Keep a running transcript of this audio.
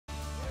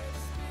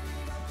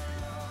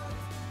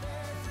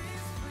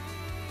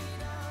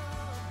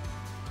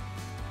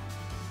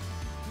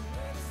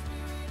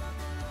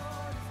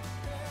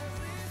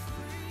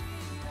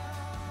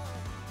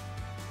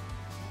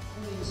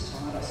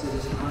heart, I said,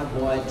 is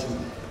hardwired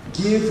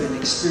to give and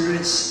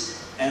experience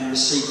and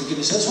receive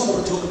forgiveness. So that's what I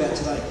want to talk about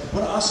today. I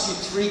want to ask you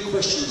 3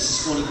 questions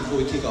this morning before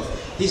we kick off.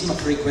 Here's my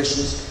 3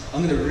 questions.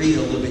 I'm going to read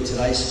a little bit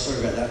today, so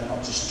sorry about that,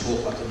 not just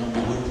talk like I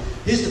normally would.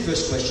 Here's the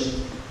first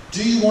question.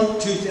 Do you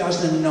want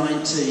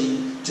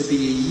 2019 to be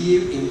a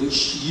year in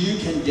which you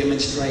can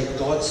demonstrate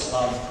God's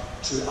love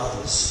to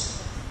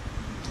others?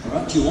 All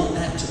right? Do you want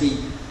that to be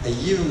a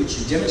year in which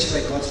you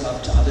demonstrate God's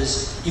love to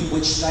others, in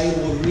which they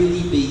will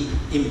really be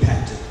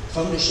impacted?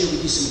 So I'm going to share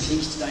with you some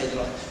keys today that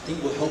I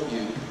think will help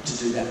you to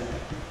do that.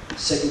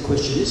 Second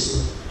question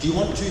is, do you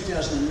want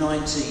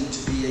 2019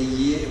 to be a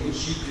year in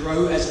which you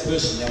grow as a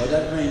person? Now, I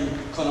don't mean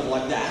kind of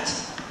like that,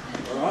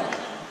 all right?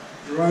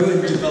 Grow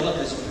and develop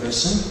as a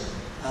person,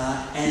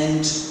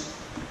 and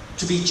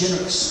to be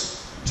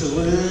generous, to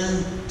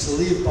learn to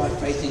live by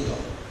faith in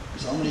God.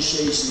 So I'm going to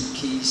share you some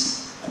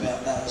keys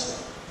about that as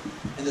well.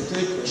 And the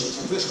third question,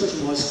 so the first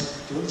question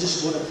was, do you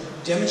just want to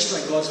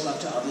demonstrate God's love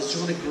to others? Do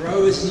you want to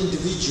grow as an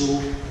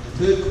individual?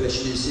 The third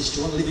question is this, do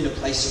you want to live in a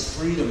place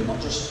of freedom, not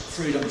just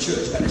freedom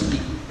church, but actually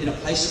in a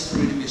place of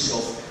freedom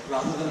yourself,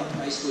 rather than a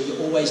place where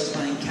you're always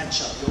playing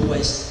catch up, you're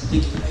always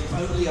thinking, hey, if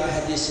only I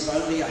had this, if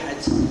only I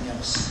had something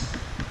else.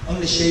 I'm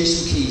going to share you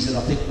some keys that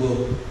I think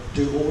will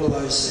do all of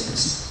those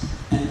things.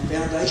 And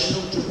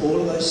foundational to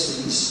all of those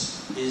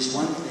things is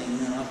one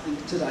thing, and I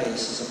think today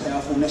this is a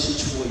powerful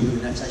message for you,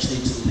 and that's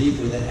actually to live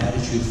with that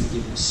attitude of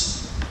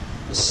forgiveness.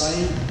 The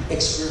same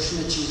expression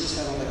that Jesus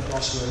had on the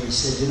cross where he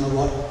said, you know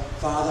what,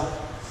 Father,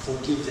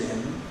 forgive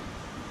them,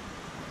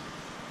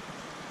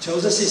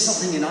 tells us there's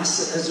something in us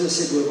that, as I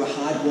said, we're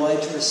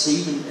hardwired to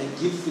receive and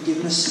give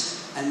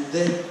forgiveness. And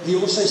then he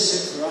also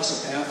set for us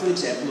a powerful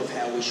example of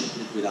how we should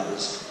live with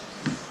others.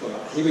 All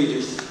right, here we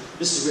do.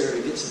 This is where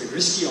it gets a bit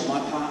risky on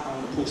my part. I'm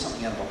going to pull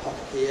something out of my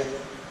pocket here.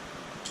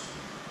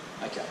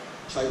 Okay,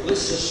 so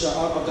let's just,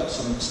 I've got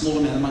some small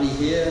amount of money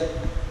here,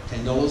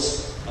 $10.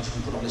 I just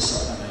can put on this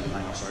side. I don't know your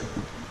name, I'm sorry.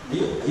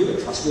 Are you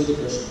a trustworthy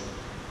person?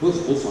 We'll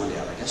find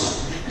out, I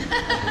guess.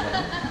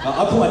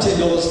 I put my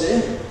 $10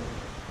 there,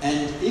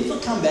 and if I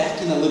come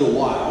back in a little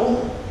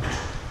while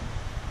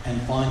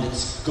and find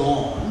it's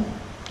gone,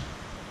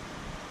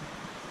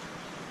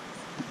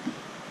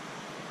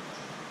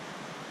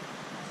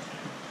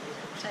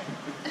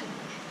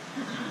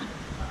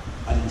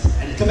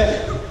 I didn't come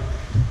back.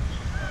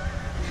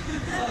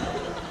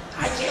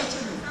 I can't.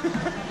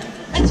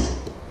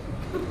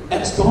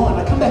 And it's gone.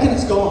 I come back and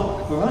it's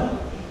gone. All right.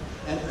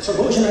 And so,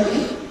 what was your name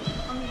again?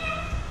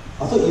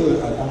 I thought you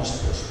were an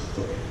honest person.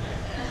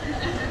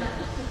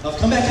 I've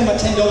come back and my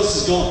 $10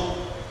 is gone.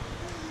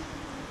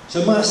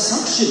 So my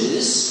assumption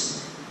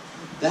is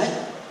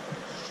that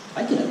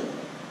I get it.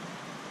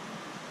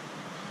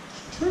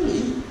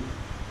 Truly.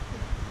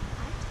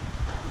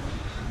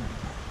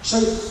 So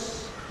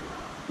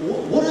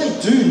what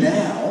I do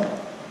now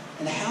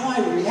and how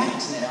I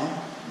react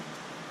now,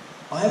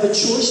 I have a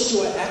choice.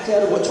 Do I act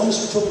out of what Thomas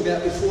was talking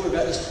about before,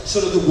 about this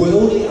sort of the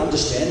worldly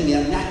understanding,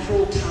 our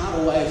natural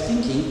carnal way of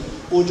thinking,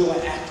 or do I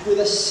act with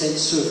a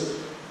sense of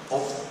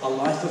a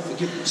life of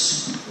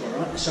forgiveness? All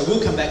right. So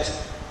we'll come back to.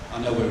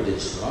 I know where it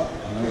is, right?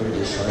 I know where it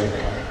is. Sorry,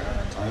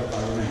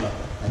 I remember.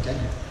 Okay.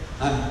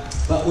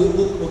 But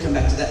we'll come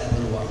back to that in a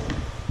little while.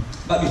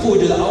 But before we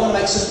do that, I want to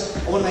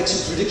make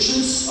some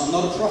predictions. I'm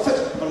not a prophet.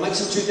 I want to make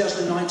some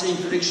 2019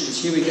 predictions.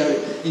 Here we go.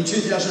 In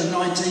 2019,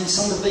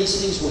 some of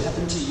these things will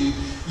happen to you.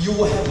 You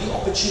will have the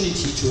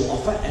opportunity to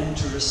offer and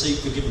to receive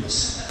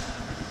forgiveness.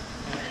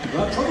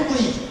 Right?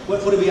 Probably,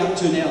 what are we up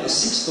to now? The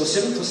 6th or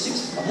 7th or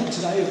 6th, I think,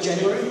 today of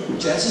January.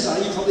 Chances are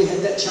you probably had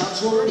that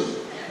chance already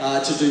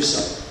to do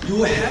so. You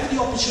will have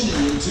the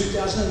opportunity in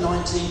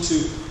 2019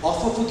 to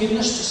offer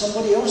forgiveness to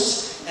somebody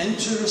else and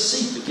to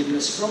receive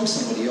forgiveness from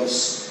somebody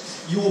else.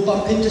 You will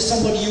bump into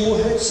somebody, you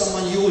will hurt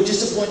someone, you will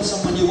disappoint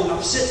someone, you will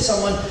upset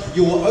someone,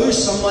 you will owe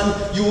someone,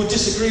 you will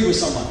disagree with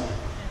someone.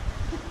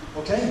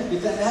 Okay?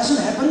 If that hasn't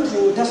happened,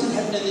 or it doesn't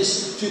happen in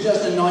this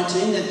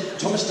 2019, then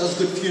Thomas does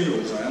good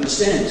funerals, I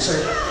understand. So,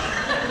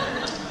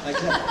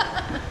 okay.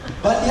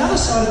 But the other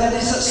side of that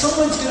is that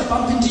someone's going to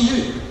bump into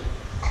you.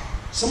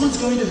 Someone's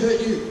going to hurt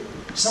you.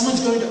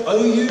 Someone's going to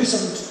owe you.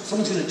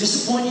 Someone's going to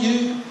disappoint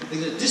you. They're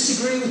going to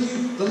disagree with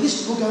you. The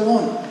list will go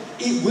on.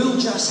 It will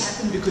just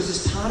happen because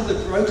it's part of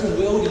the broken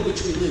world in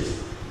which we live.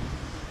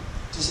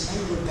 Does it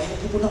mean we're bad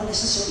people? Not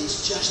necessarily.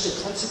 It's just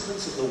a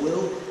consequence of the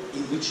world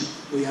in which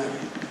we are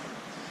in.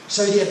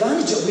 So the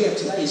advantage that we have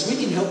today is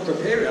we can help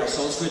prepare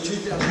ourselves for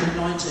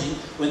 2019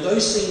 when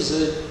those things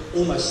are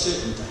almost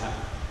certain to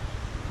happen.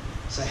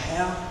 So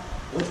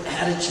what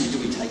attitude do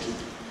we take in?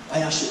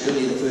 I asked you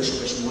earlier, the first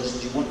question was,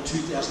 do you want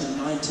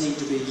 2019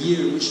 to be a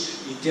year in which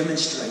you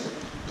demonstrate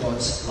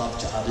God's love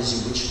to others,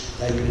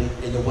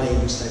 in the way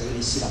in which they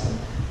really sit up and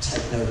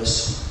take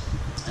notice?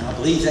 And I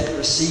believe that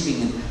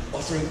receiving and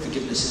offering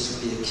forgiveness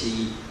is really a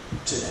key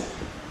to that.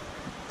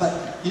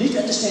 But you need to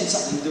understand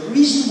something. The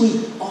reason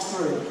we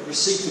offer and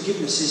receive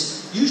forgiveness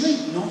is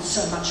usually not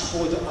so much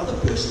for the other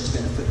person's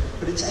benefit,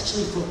 but it's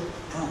actually for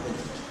our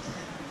benefit.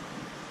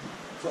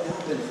 For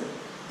our benefit.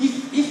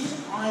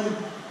 If I'm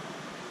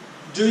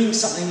doing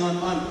something, I'm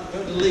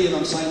going to Lee and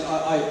I'm saying,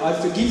 I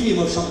forgive him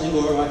of something,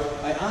 or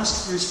I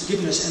ask for his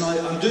forgiveness, and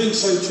I'm doing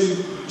so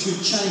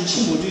to change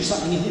him or do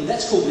something in him.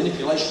 That's called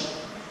manipulation.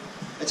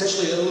 It's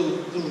actually a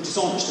little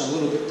dishonest and a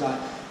little bit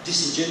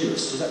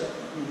disingenuous. Does that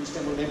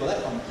understand what I mean by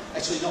that? I'm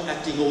actually not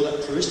acting all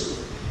that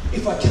puristically.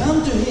 If I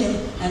come to him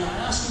and I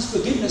ask his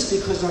forgiveness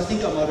because I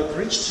think I might have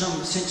breached some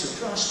sense of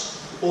trust,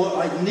 or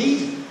I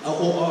need,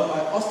 or I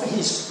offer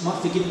my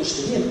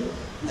forgiveness to him,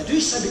 I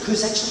do so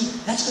because actually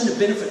that's going to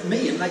benefit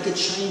me and make a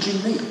change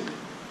in me.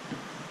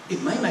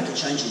 It may make a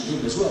change in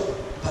him as well,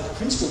 but the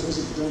principle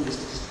reason for doing this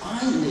is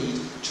because I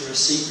need to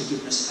receive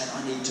forgiveness and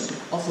I need to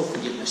offer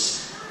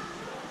forgiveness.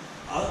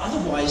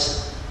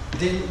 Otherwise,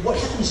 then what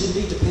happens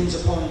in me depends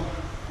upon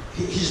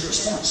his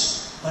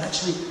response. But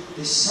actually,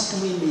 there's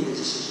something in me that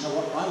just says, you know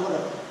what, I want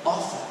to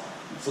offer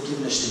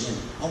forgiveness to him.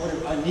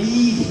 I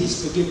need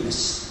his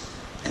forgiveness.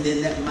 And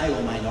then that may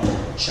or may not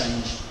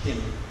change him.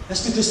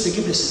 That's because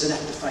forgiveness is an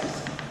act of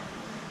faith.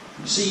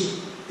 You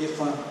see, if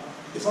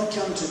I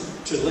come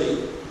to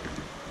Lee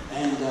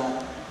and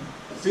I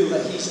feel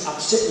that he's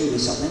upset me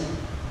with something,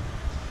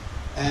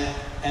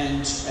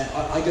 and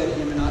I go to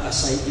him and I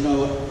say, you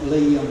know what,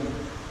 Lee,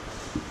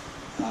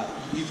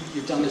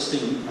 you've done this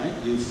thing, mate.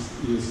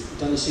 You've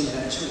done this thing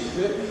and it's really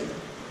hurt me.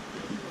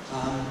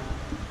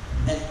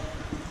 And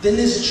then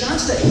there's a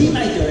chance that he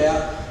may go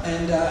out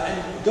and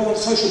go on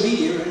social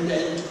media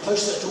and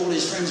post that to all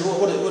his friends.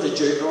 What a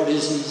jerk Rod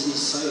is. He's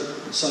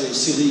so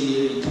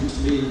silly. He comes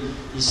to me and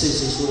he says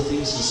these sort of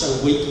things. He's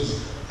so weak. He's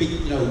big,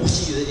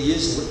 wussy that he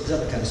is. Is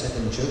that kind of stuff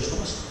in the church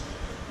for us?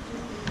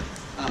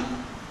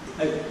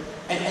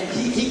 And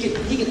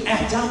he can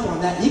act up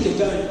on that. He can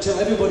go and tell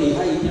everybody,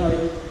 hey,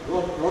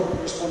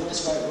 Rod responded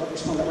this way, Rod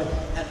responded that way.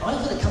 And I've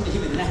got to come to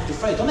him in an act of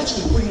faith. I'm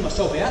actually putting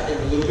myself out there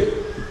a little bit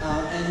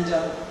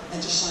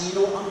and just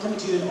saying, I'm coming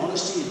to you in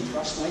honesty and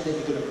trust, mate, that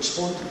you're going to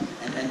respond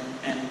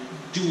and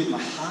do with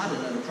my heart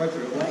in an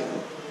appropriate way.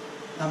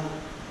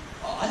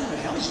 I don't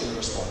know how he's going to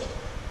respond.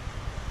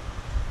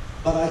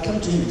 But I come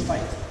to him in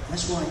faith.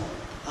 That's why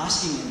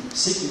asking and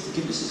seeking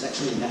forgiveness is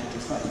actually an act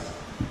of faith.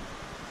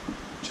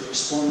 To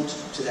respond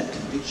to that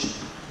conviction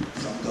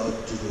from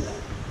God to do that.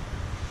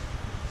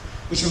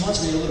 Which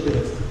reminds me a little bit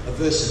of a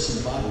verse that's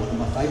in the Bible, one of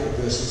my favourite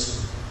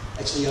verses.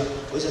 Actually, I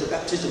was at a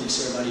baptism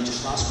ceremony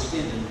just last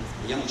weekend, and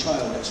a young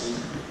child actually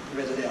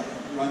read it out.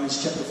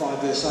 Romans chapter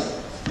 5, verse 8.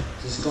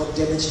 It says, God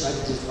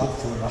demonstrated his love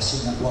for us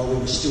in that while we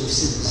were still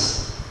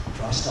sinners,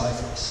 Christ died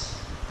for us.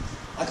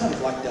 I kind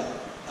of like that,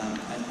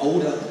 an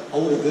older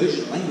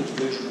version, language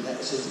version of that.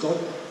 It says, God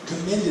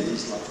commended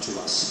his love to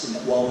us in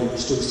that while we were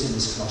still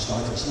sinners, Christ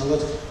died for us. In other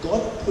words,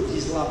 God put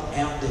his love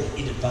out there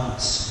in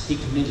advance. He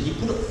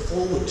put it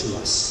forward to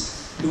us.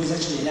 It was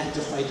actually an act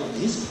of faith on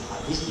his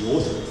part. He's the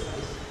author of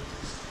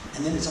faith.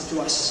 And then it's up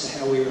to us as to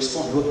how we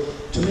respond. Well,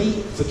 to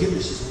me,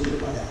 forgiveness is a little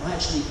bit like that.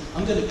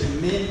 I'm going to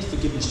commend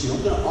forgiveness to you.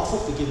 I'm going to offer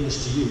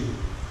forgiveness to you.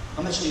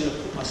 I'm actually going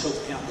to put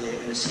myself out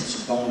there in a sense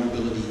of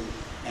vulnerability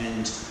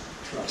and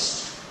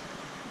trust.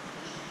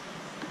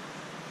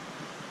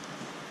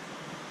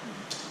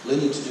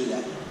 Learning to do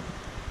that,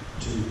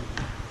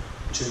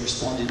 to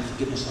respond in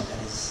forgiveness like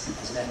that is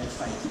as an act of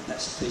faith. That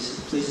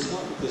pleases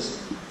God, because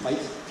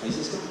faith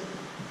pleases God.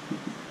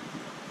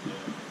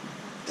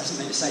 Doesn't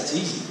mean to say it's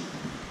easy.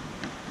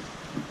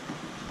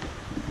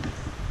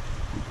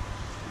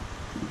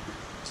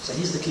 So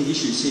here's the key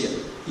issues here.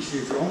 If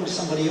you've wronged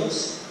somebody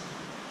else,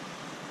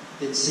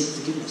 then seek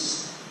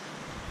forgiveness.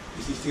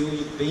 If you feel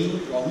you've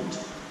been wronged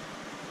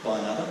by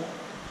another,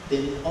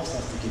 then offer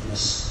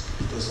forgiveness,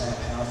 because they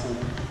are powerful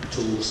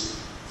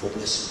tools for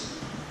blessing.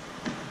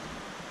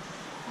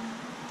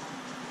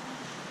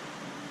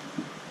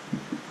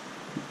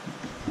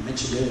 I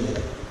mentioned earlier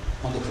that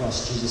on the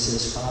cross Jesus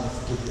says, Father,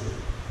 forgive them.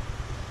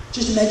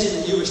 Just imagine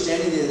that you were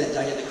standing there that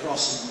day at the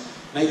cross,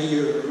 and maybe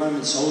you're a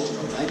Roman soldier,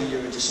 or maybe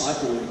you're a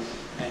disciple,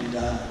 and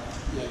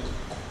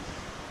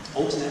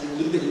alternating a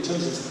little bit in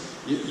terms of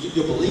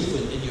your belief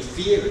and your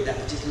fear at that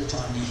particular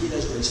time. You hear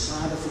those words,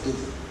 Father, forgive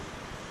them.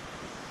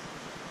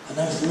 I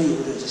know for me it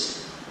would have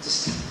just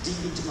come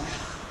deep into my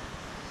heart.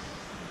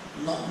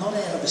 Not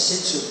out of a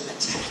sense of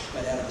attack,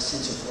 but out of a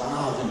sense of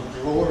love and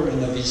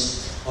glorying of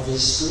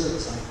his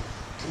spirit, saying,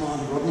 come on,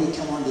 Rodney,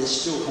 come on,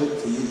 there's still hope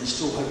for you, there's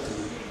still hope for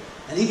you.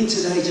 And even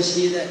today, just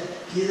hear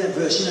that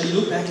verse. You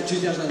look back at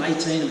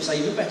 2018 and say,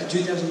 you look back at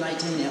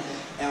 2018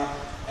 now,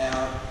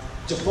 our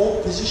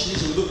default position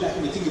is we look back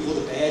and we think of all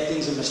the bad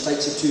things and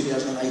mistakes of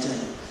 2018.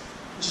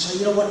 Just say,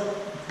 you know what?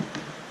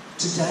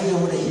 Today I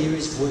want to hear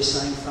his voice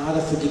saying,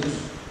 Father, forgive me.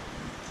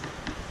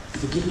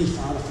 Forgive me,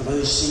 Father, for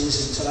those sins.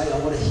 And today I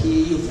want to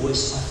hear your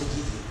voice, I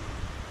forgive you.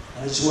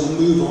 And I just want to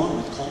move on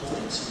with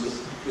confidence and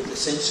with a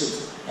sense of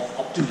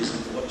optimism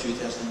for what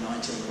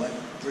 2019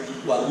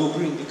 will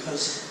bring,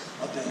 because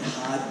I've been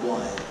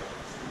hardwired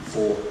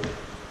for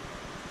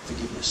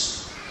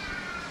forgiveness.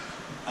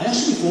 I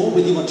asked you before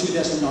whether you want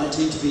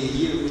 2019 to be a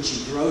year in which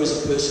you grow as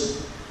a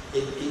person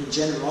in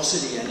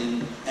generosity and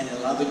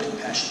in love and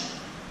compassion.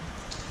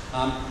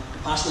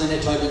 Pastor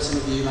Lynette Tobin, some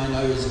of you may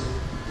know, is a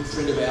good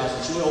friend of ours,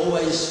 and she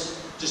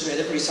just about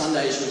every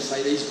Sunday she would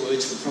say these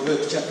words from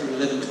Proverbs chapter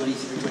 11,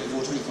 23,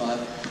 24,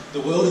 25.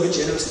 The world of a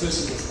generous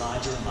person gets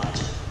larger and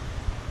larger.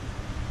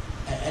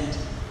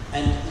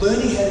 And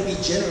learning how to be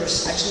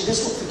generous, actually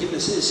that's what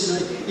forgiveness is. You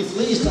know, if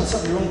Lee's done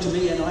something wrong to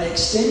me and I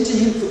extend to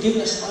him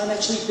forgiveness, I'm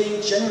actually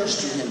being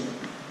generous to him.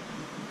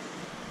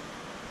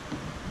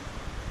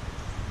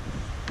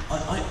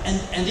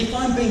 And if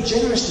I'm being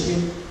generous to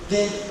him,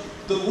 then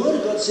the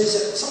Word of God says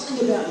that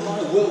something about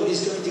my world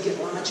is going to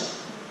get larger.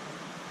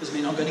 Does it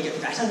mean I'm going to get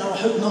fatter? No, I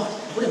hope not.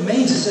 What it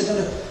means is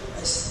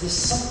there's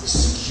some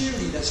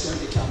security that's going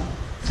to come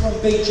from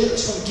being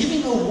generous, from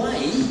giving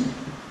away.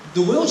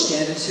 The world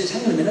standard says,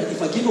 hang on a minute,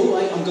 if I give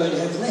away, I'm going to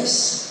have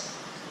less.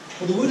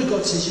 Well, the Word of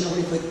God says, you know what,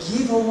 if I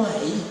give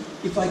away,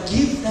 if I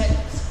give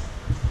that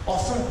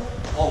offer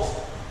of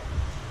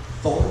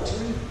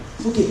voluntary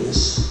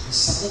forgiveness,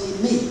 something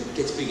in me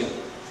gets bigger.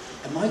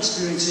 And my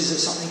experience is that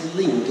something in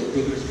Lee will get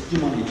bigger. Do you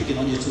mind me picking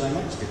on you today,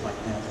 mate? It's a bit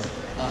late now to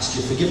ask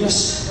your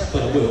forgiveness,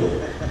 but I will.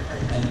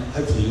 And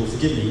hopefully you'll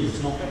forgive me.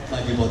 If not,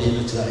 maybe by the end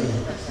of today.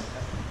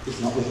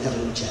 If not, we can have a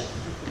little chat.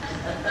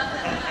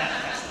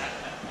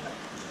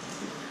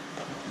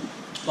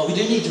 But we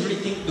do need to really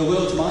think the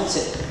world's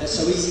mindset that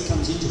so easily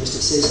comes into us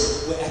that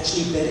says we're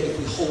actually better if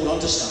we hold on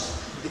to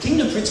stuff. The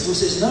kingdom principle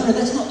says, no,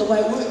 that's not the way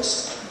it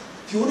works.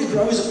 If you want to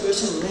grow as a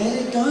person,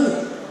 let it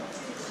go.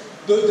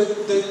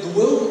 The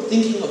world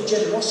thinking of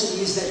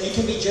generosity is that you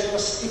can be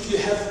generous if you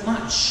have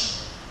much.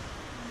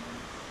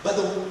 But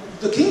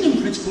the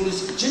kingdom principle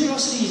is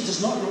generosity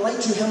does not relate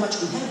to how much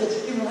we have,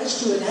 it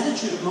relates to an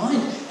attitude of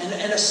mind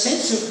and a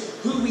sense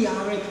of who we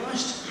are in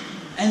Christ.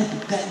 And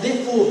that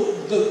therefore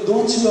the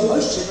ones who are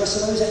most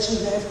generous are those actually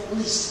who have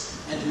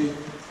least and who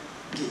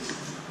give.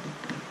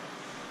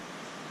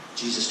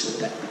 Jesus taught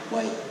that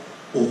way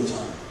all the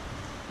time.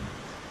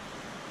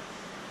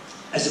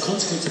 As a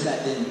consequence of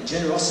that then,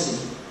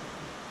 generosity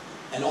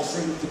and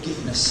offering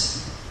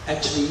forgiveness,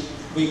 actually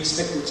we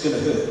expect it's going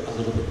to hurt a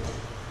little bit.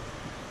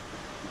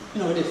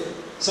 You know, if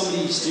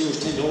somebody steals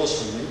 $10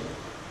 from me,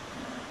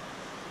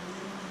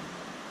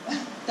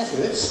 that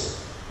hurts.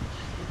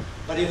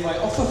 But if I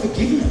offer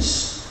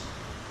forgiveness,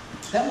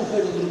 that will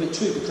hurt a little bit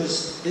too,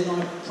 because then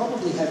I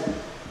probably have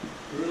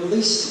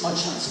released my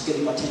chance of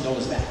getting my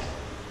 $10 back.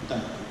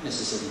 Don't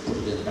necessarily put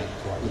it in the bank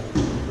quite yet,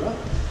 right?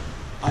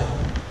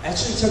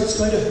 So it's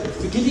going to,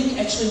 forgiving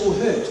actually will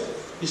hurt.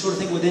 You sort of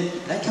think, well then,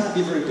 that can't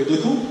be very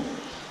biblical.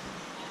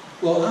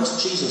 Well,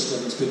 ask Jesus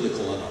whether it's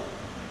biblical or not.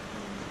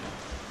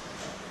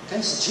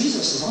 Okay, so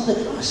Jesus is on the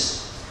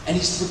cross, and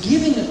he's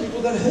forgiving the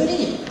people that are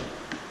hurting him.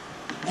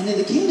 And in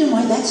the kingdom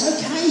way, that's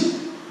okay.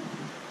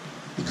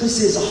 Because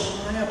there's a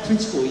higher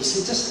principle. He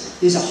said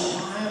there's a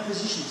higher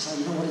position. So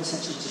you know what, it's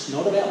actually just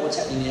not about what's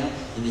happening now,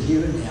 in the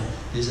here and now.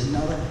 There's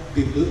another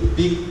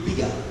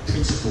bigger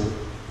principle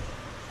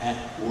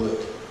at work.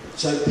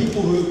 So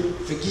people who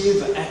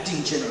forgive are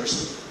acting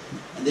generously.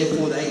 And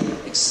therefore they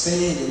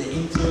expand in their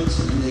influence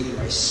and in their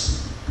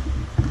grace.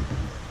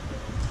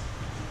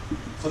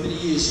 For many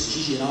years,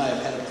 Gigi and I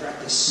have had a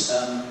practice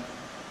of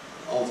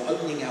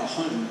opening our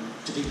home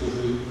to people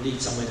who need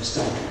somewhere to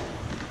stay.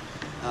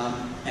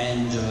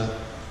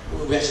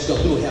 We actually got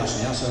a little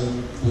house now, so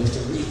we have to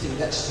rethink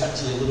that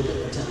strategy a little bit.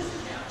 But,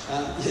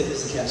 yeah,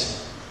 there's a couch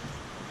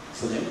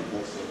for them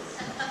or for.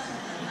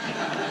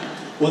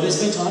 Well, there's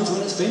been times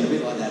when it's been a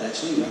bit like that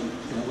actually.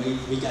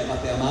 We gave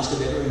up our master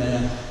bedroom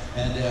and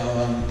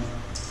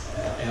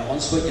our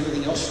ensuite and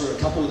everything else for a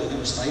couple that are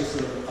going to stay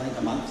for I think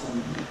a month,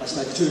 and they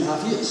stayed for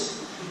 2.5 years.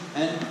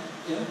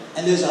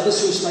 And there's others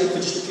who have stayed for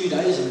just a few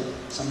days, and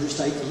some who have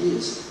stayed for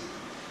years.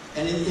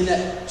 And in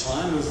that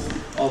time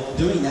of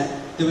doing that,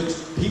 there were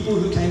people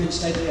who came and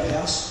stayed at our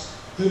house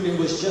whom it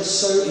was just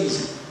so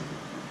easy.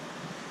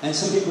 And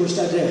some people who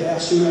stayed at our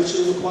house who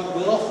actually were quite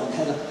well off and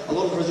had a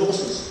lot of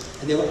resources.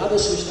 And there were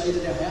others who stayed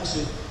at our house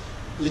who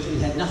literally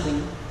had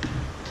nothing.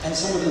 And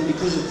some of them,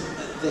 because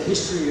of the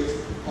history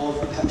of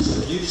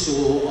perhaps abuse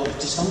or of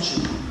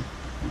dysfunction,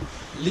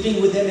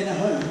 living with them in a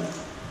home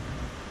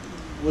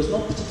was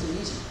not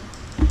particularly easy.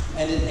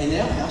 And in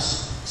our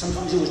house,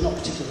 sometimes it was not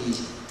particularly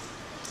easy.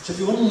 So if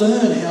you want to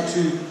learn how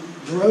to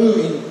grow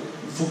in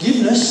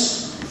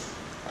forgiveness,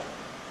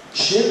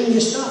 sharing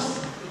your stuff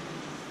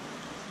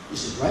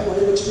is a great way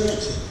to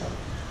experience it.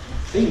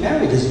 Being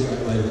married is a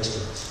great way to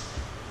experience it.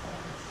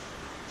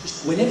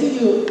 Just whenever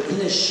you're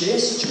in a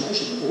shared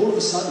situation, all of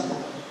a sudden,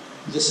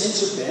 the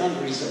sense of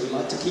boundaries that we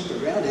like to keep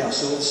around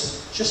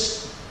ourselves,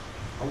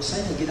 I was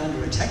saying, they get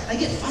under attack, they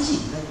get fuzzy.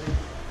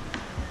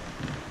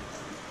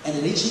 And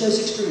in each of those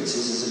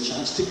experiences is a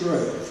chance to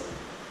grow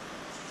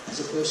as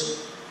a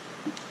person.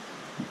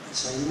 And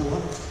say, you know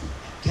what?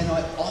 Can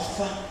I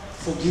offer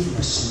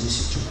forgiveness in this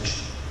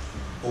situation?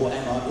 Or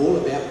am I all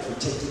about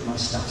protecting my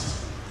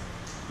stuff?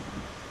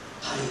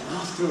 Hey,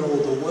 after all,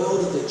 the world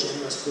of the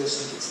generous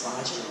person gets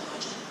larger and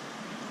larger.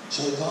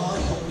 So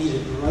God help me to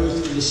grow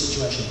through this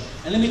situation.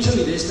 And let me tell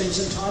you, there's been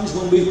some times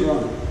when we've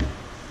grown.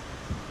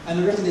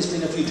 And I reckon there's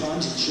been a few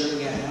times in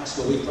sharing our house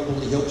where we've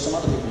probably helped some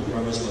other people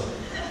grow as well.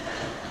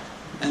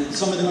 And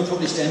some of them are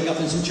probably standing up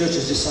in some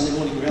churches this Sunday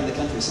morning around the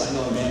country saying,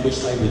 oh man, we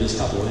stayed with this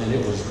couple and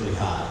it was really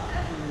hard.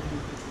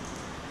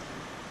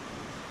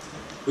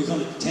 We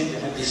kind of tend to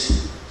have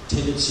this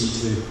tendency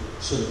to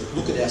sort of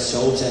look at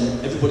ourselves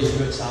and everybody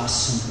hurts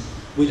us and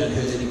we don't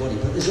hurt anybody,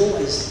 but there's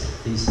always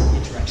these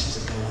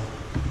interactions that go on.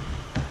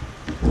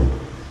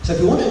 So if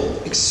you want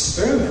to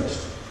experiment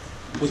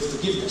with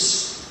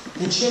forgiveness,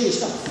 then share your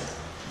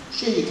stuff,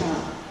 share your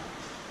car,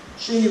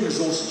 share your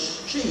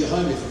resources, share your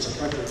home if it's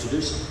appropriate to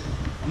do so.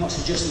 I'm not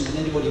suggesting that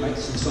anybody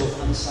makes themselves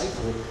unsafe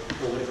or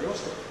whatever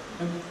else,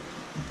 but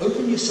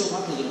open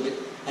yourself up a little bit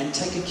and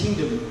take a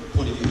kingdom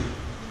point of view.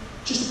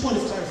 Just a point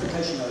of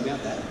clarification though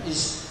about that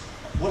is,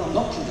 what I'm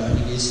not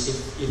condoning is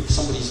if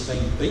somebody's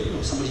being beaten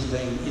or somebody's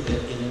being in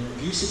an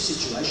abusive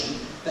situation,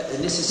 that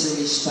they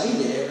necessarily stay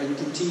there and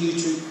continue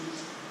to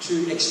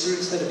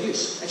experience that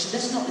abuse. Actually,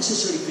 that's not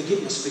necessarily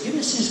forgiveness.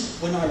 Forgiveness is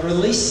when I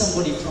release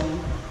somebody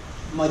from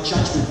my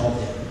judgment of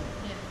them.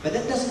 But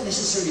that doesn't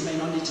necessarily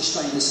mean I need to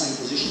stay in the same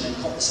position and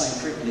cop the same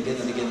treatment again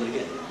and again and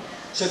again.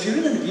 So if you're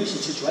in an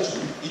abusive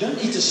situation, you don't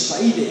need to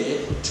stay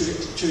there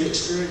to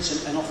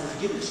experience and offer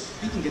forgiveness.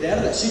 You can get out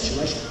of that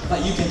situation,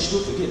 but you can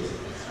still forgive.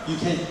 You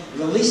can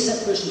release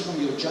that person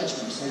from your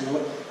judgment and say, you know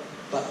what,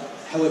 but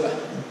however,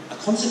 a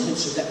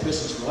consequence of that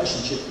person's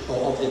relationship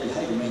or of their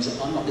behaviour means that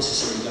I'm not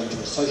necessarily going to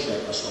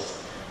associate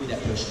myself with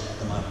that person at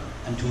the moment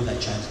until they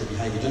change their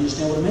behaviour. Do you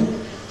understand what I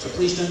mean? So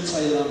please don't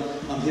say that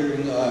I'm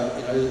hearing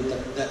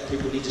that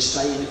people need to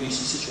stay in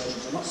abusive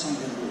situations. I'm not saying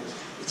that at all.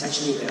 It's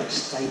actually about a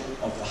state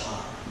of the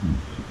heart.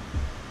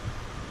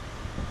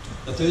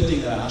 The third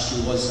thing that I asked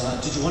you was,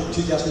 did you want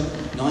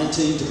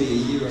 2019 to be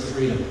a year of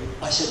freedom?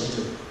 I certainly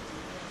do.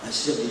 I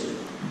certainly do.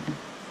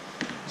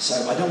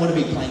 So I don't want to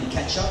be playing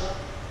catch up.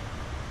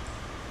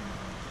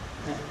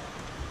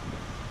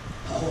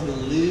 I want to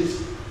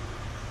live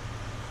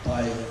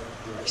by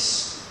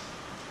grace.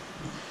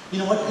 You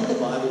know what? In the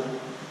Bible,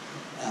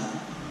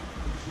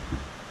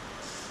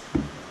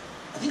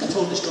 I think I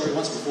told this story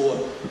once before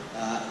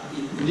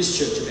in this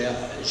church about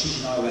Shish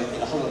and I were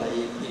in a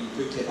holiday in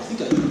Phuket. I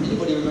think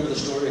anybody remember the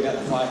story about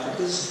the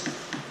firecrackers?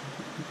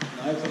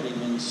 No, probably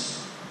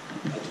means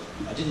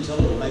I didn't tell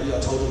it, or maybe I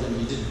told it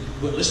and you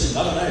weren't listening.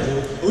 I don't know.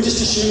 We'll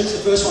just assume it's the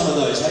first one of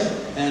those, eh?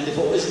 And if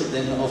it isn't,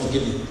 then I'll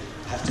forgive you.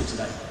 I have to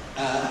today.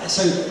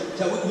 So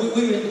we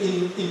were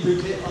in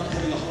Phuket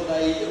having a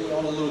holiday. We were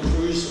on a little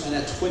cruise on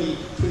our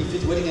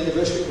 25th wedding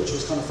anniversary, which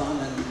was kind of fun.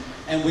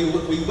 And we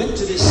went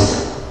to this.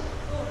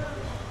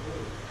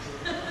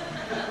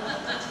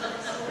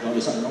 Did I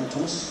do something wrong,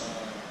 Thomas?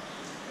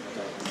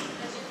 Okay.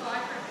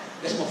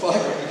 That's my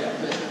firecracker.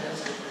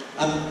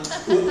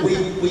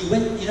 We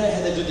went, you know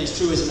how they do these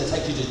tours and they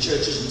take you to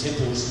churches and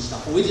temples and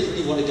stuff. Well, we didn't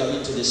really want to go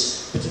into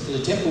this particular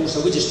temple,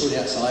 so we just stood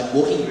outside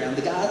walking around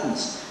the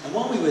gardens. And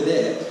while we were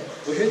there,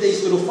 we heard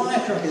these little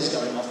firecrackers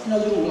going off, you know,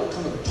 little like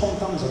kind of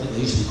tom-toms, I think they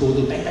used to be called,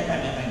 little bang, bang,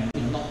 bang, bang,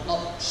 bang, you know,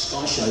 not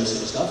sky shows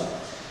sort of stuff.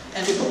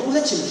 And we thought, well,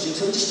 that's interesting.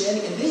 So we're just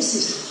standing, and there's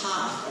this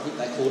hearth, I think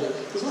they called it.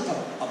 It was like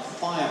a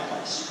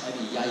fireplace,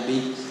 maybe yay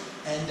big.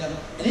 And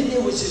in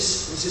there was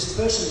this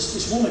person,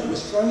 this woman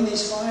was throwing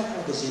these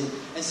firecrackers in,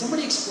 and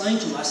somebody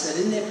explained to us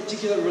that in their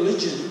particular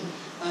religion,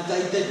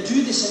 they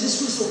do this, and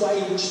this was the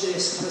way in which their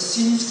kind of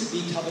sins could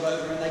be covered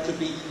over and they could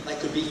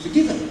be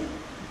forgiven.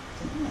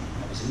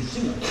 That was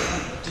interesting.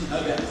 I didn't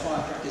know about the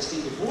firecrackers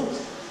thing before.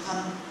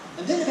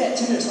 And then about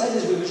 10 minutes later,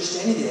 as we were just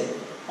standing there,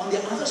 on the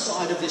other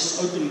side of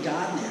this open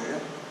garden area,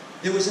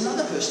 there was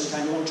another person who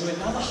came along to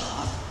another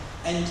hearth.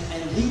 And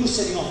he was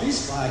setting off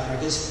his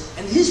firecrackers,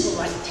 and his were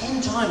like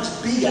 10 times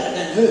bigger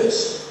than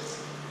hers.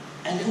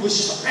 And it was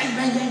just like bang,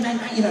 bang, bang, bang,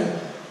 bang, you know.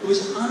 It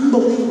was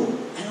unbelievable.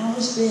 And I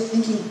was there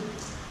thinking,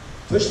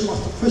 first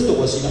thought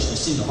was, he must have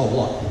sinned a whole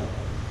lot.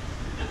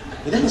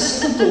 But then the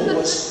second thought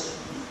was,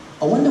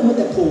 I wonder what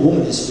that poor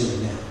woman is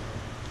feeling now.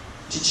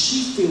 Did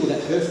she feel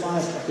that her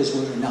firecrackers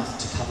were enough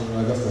to cover her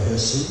over for her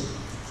sin?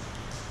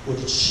 Or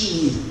did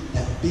she need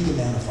that big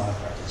amount of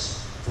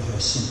firecrackers for her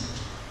sin?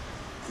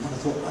 And I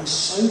thought, I'm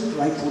so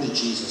grateful to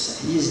Jesus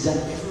that he has done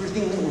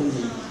everything that we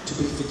need to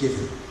be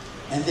forgiven.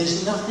 And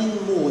there's nothing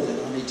more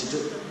that I need to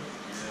do.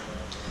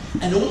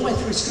 And all the way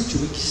through Scripture,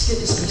 we just get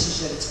this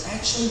message that it's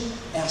actually,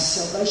 our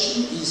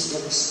salvation is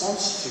a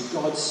response to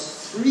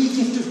God's free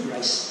gift of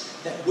grace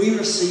that we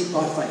receive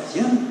by faith,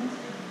 yeah?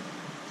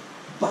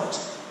 But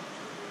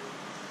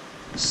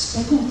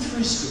speckled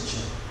through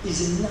Scripture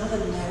is another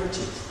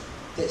narrative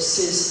that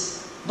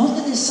says, not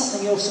that there's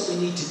something else that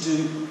we need to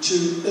do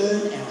to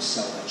earn our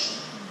salvation.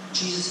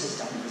 Jesus has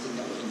done everything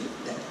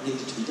that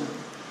needed to be done.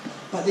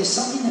 But there's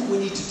something that we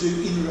need to do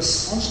in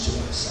response to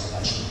our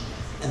salvation,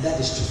 and that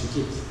is to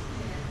forgive.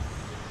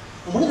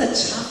 And one of the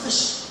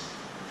toughest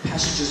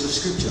passages of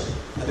Scripture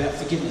about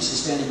forgiveness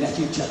is found in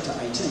Matthew chapter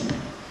 18.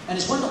 And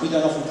it's one that we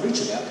don't often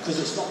preach about because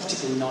it's not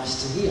particularly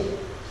nice to hear.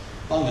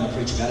 But I'm going to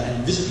preach about it,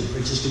 and visiting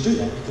preachers can do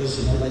that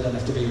because, you know, they don't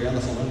have to be around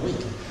the following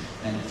week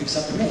and fix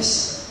up the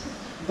mess.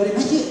 But in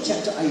Matthew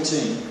chapter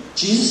 18,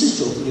 Jesus is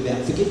talking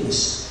about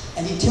forgiveness.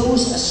 And he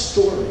tells a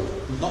story,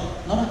 not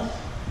an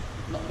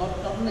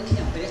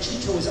account, but he actually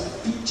tells a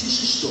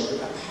fictitious story,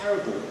 a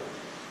parable,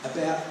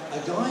 about a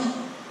guy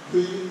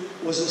who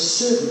was a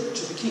servant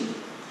to the king.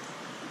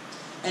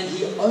 And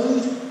he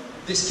owed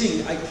this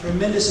king a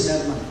tremendous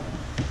amount of money.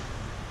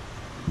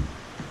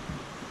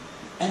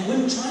 And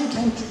when time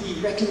came to be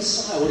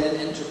reconciled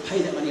and to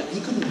pay that money up, he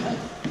couldn't pay.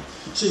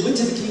 So he went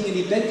to the king and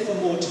he begged for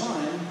more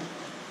time.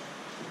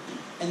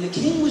 And the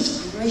king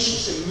was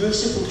gracious and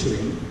merciful to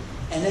him.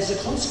 And as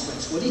a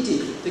consequence, what he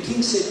did, the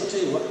king said, I'll tell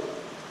you what,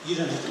 you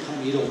don't have to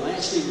pay me at all. I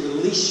actually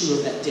release you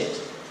of that debt.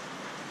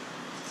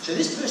 So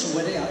this person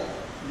went out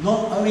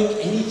not owing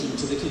anything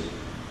to the king.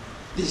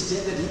 This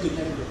debt that he could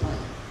never repay.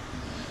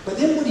 But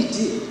then what he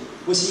did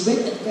was he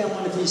went and found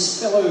one of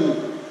his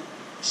fellow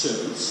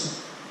servants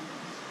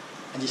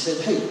and he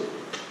said, hey,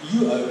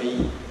 you owe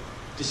me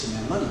this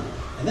amount of money.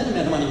 And that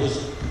amount of money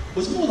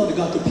was more than the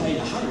guy could pay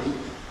in a hurry.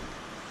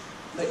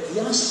 But he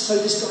asked, so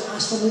this guy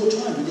asked for more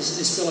time, and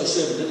this fellow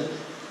servant.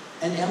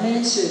 And our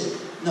man said,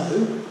 no,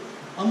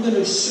 I'm going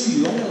to sue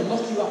you. I'm going to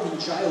lock you up in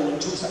jail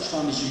until such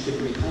time as you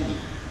can repay me.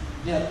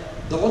 Now,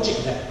 the logic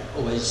of that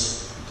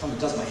always kind of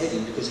does my head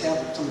in, because how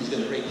somebody's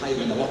going to repay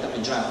when they're locked up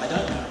in jail, I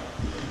don't know.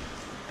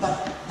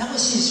 But that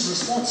was his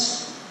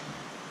response.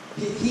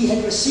 He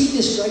had received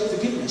this great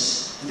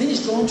forgiveness, and then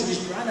he's gone to his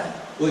brother,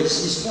 or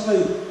his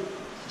fellow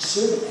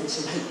servant, and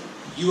said, hey,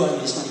 you owe me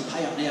this money,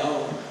 pay up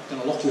now, I'm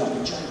going to lock you up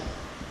in jail.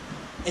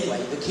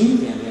 Anyway, the king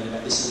found out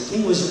about this, and the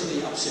king was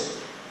really upset.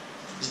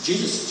 It's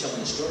Jesus telling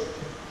the story.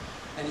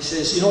 And he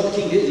says, you know what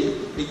the king did?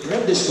 He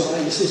grabbed this guy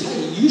and he says,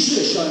 hey, you should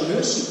have shown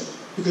mercy.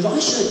 Because I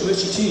showed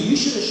mercy to you. You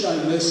should have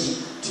shown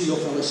mercy to your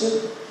fellow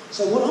servant.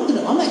 So what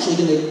I'm actually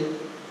going to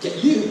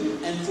get you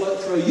and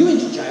throw you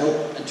into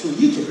jail until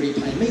you can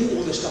repay me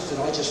all the stuff that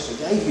I just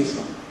forgave you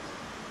from.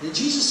 And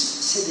Jesus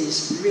said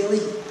these really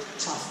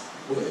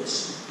tough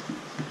words.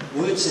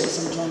 Words that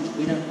sometimes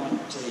we don't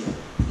like to hear.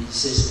 He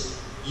says,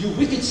 you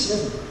wicked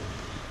servant.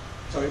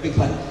 Sorry, big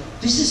pun.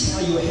 This is how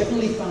your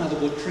heavenly Father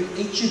will treat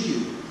each of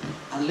you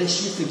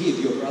unless you forgive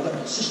your brother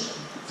and sister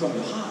from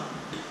your heart.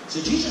 So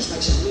Jesus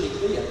makes it really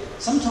clear.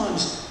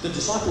 Sometimes the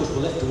disciples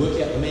were left to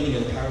work out the meaning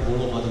of the parable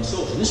all by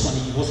themselves. And this one,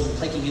 he wasn't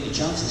taking any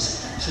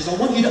chances. He says, I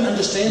want you to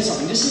understand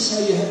something. This is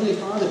how your heavenly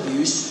Father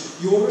views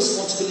your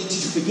responsibility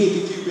to forgive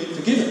if you've been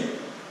forgiven.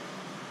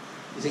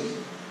 You think,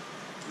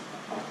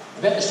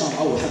 about this time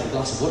I will have a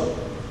glass of water.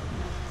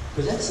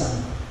 Because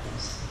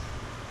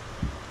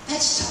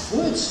that's tough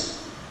words.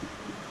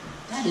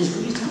 That is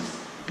really tough.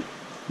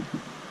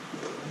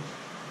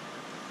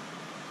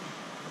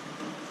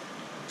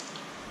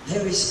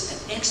 There is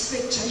an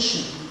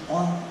expectation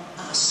on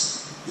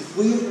us, if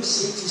we have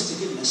received his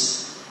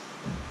forgiveness,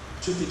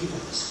 to forgive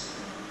others.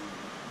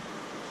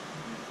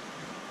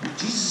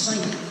 Jesus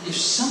is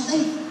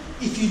saying,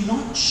 if you're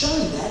not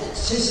showing that, it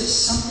says there's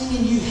something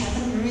in you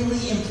haven't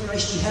really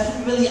embraced, you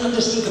haven't really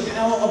understood the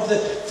power of the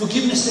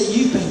forgiveness that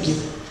you've been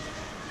given.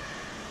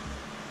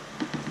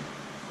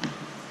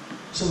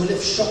 So we're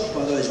left shocked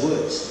by those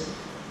words,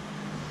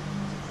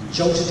 and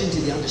jolted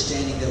into the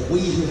understanding that we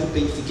who have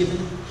been forgiven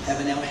have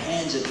in our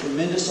hands a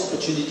tremendous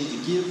opportunity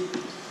to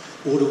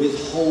give or to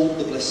withhold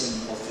the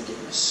blessing of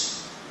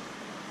forgiveness.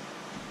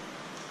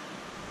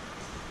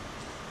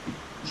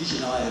 Gigi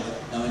and I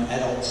have known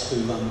adults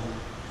who,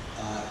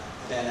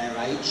 about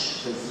our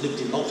age, have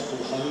lived in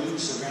multiple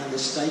homes around the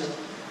state,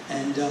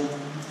 and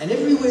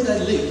everywhere they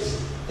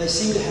live, they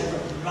seem to have a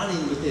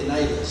run-in with their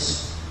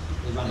neighbours.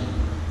 They run in,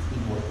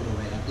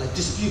 like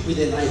dispute with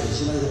their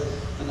neighbours. You know,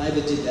 the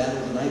neighbour did that,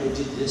 or the neighbour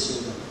did this,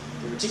 or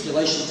the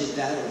reticulation did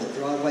that, or the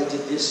driveway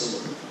did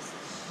this,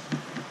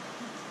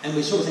 and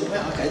we sort of think,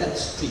 wow, okay,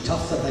 that's pretty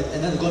tough.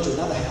 And then they've gone to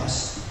another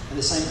house, and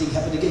the same thing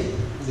happened again.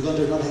 And they've gone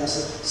to another house,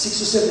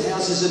 6 or 7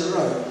 houses in a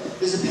row.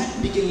 There's a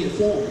pattern beginning to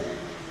form.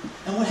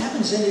 And what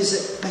happens then is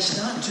that they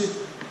start to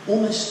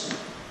almost,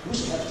 I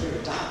wish I had a pair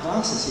of dark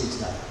glasses here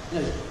today, you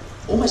know,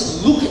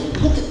 almost look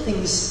at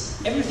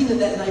things, everything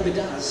that neighbour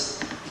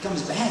does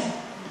becomes bad,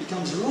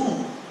 becomes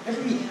wrong.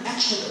 Every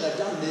action that they've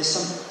done, there's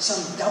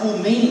some double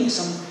meaning,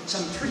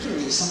 some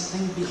trickery,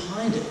 something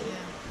behind it.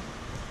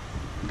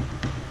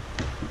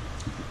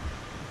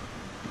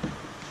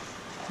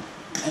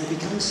 And it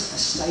becomes a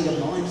state of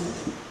mind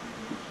for them.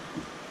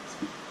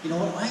 You know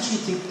what? I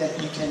actually think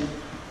that you can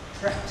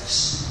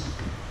practice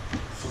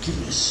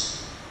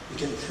forgiveness. You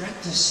can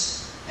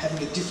practice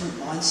having a different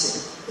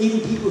mindset.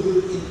 Even people who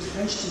are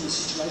entrenched in the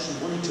situation,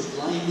 wanting to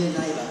blame their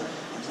neighbour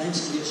and blame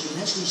somebody else, you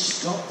can actually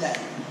stop that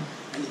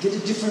and get a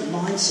different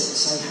mindset and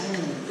say, hang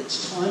on a minute,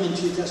 it's time in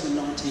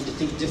 2019 to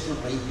think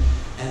differently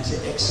and to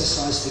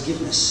exercise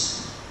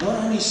forgiveness. Not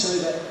only so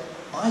that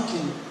I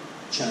can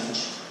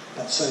change,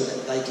 but so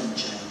that they can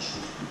change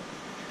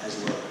as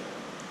well.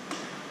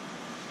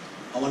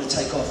 I want to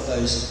take off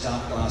those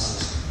dark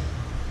glasses.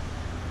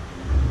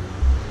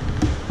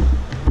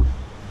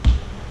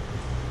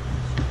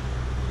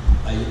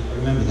 I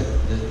remember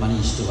that the money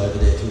is still over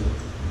there too.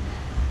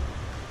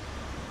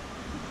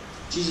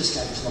 Jesus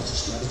gave us lots of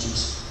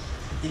strategies.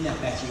 In that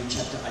Matthew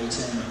chapter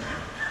 18,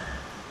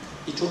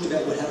 he talked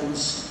about what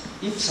happens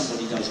if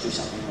somebody does do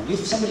something wrong.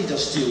 If somebody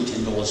does steal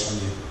 $10 from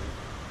you,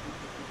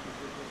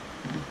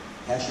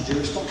 how should you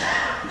respond?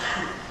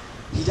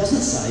 He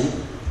doesn't say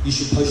you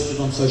should post it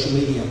on social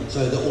media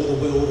so that all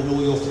the world and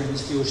all your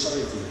friends feel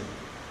sorry for you.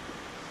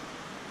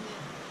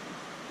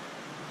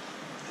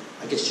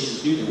 I guess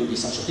Jesus knew there would be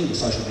such a thing as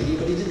social media,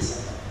 but he didn't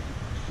say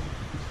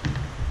that.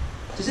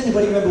 Does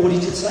anybody remember what he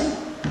did say?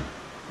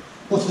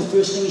 What's the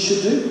first thing you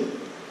should do?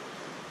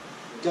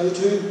 Go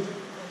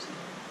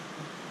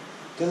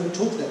and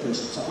talk to that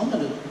person. So I'm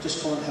going to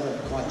just try and have a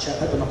quiet chat. I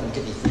hope I'm not going to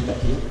get any feedback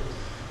here.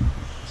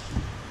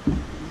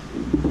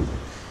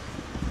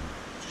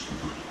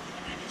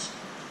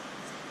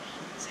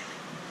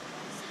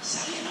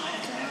 Sally and I are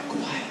going to have a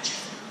quiet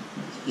chat.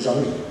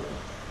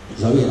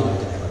 Zoe and I are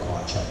going to have a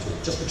quiet chat too.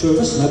 Just the two of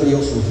us, nobody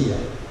else will hear.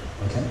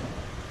 Okay?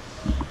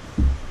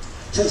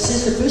 So it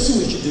says the first thing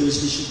we should do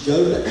is we should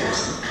go to that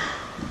person.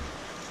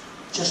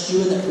 Just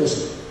you and that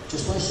person.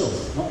 Just by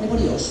yourself. Not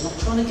anybody else. Not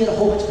trying to get a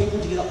whole bunch of people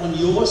to get up on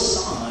your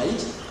side.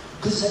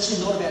 Because it's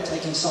actually not about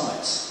taking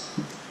sides.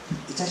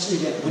 It's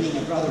actually about winning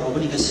a brother or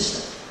winning a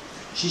sister.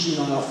 Shishi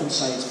and I often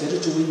say it's better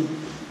to win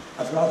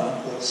a brother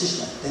or a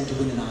sister than to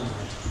win an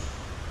argument.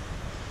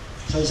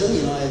 So Zoe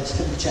and I are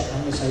having a chat and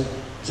I'm going to say,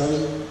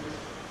 Zoe,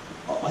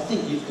 I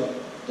think you've got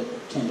the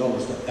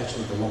 $10 that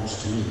actually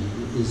belongs to me.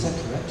 Is that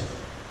correct?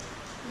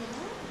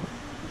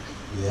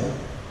 Yeah.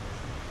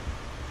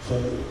 So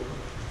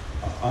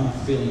I'm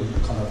feeling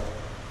kind of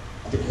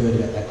a bit hurt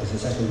about that because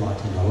it's actually my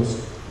 $10.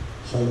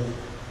 So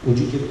would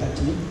you give it back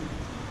to me?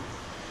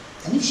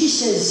 And if she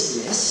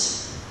says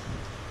yes,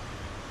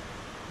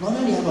 not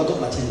only have I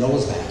got my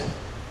 $10 back,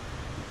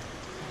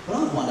 but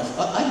I've won.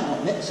 I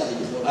haven't met Sally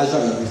before.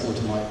 Zoe before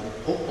tonight,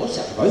 or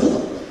Sally, both of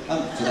them,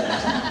 for that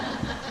matter.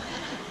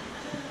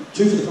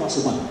 2 for the price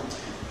of 1.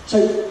 So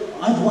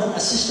I've won a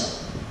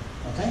sister.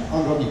 Okay,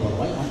 I'm Rodney, by the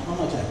way. I'm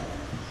okay.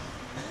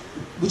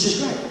 Which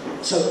is great.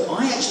 So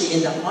I actually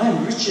end up, I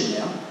am richer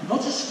now,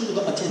 not just because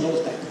I've got my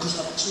 $10 back, because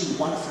I've actually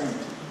won a friend.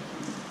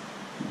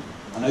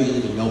 I know you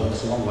live in Melbourne,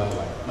 it's a long way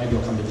away. Maybe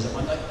I'll come to visit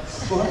one day.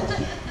 All right.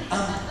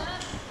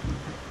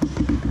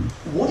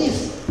 What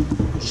if,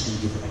 I'm just going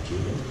to give it back to you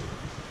again.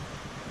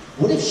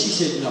 What if she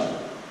said, no,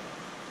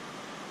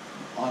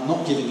 I'm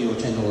not giving you your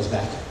 $10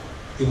 back.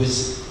 It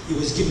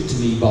was given to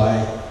me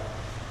by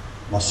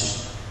my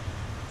sister.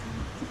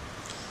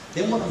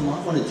 Then what I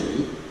might want to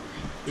do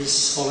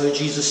is follow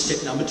Jesus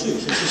step number 2.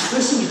 So the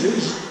first thing you do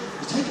is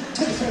you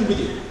take a friend with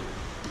you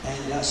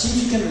and see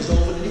if you can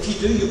resolve it. And if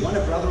you do, you've won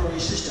a brother or your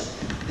sister.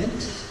 Then,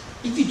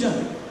 if you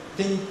don't,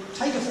 then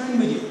take a friend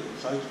with you.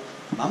 So,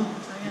 Mum,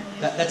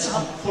 that's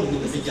I'm pulling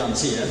in the big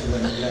guns here.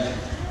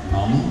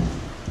 Mum,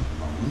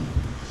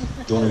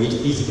 do you want to eat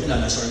easy?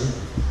 No, sorry.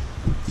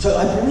 So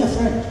I bring a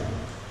friend.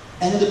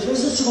 And in the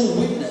presence of a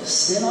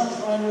witness, then I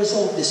try and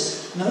resolve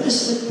this.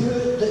 Notice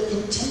that the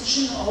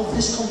intention of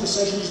this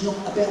conversation is not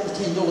about the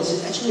 $10.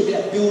 It's actually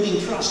about building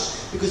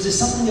trust. Because there's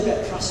something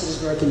about trust that is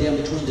broken down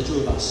between the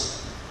two of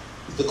us.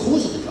 The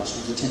cause of the trust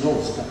was the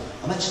 $10. But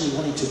I'm actually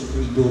wanting to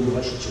rebuild the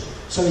relationship.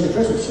 So in the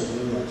presence of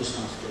you, I just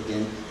ask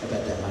again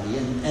about that money.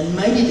 And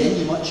maybe then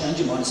you might change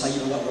your mind and say,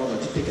 you know what, Rob, I'll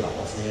just pick it up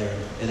off there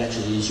and it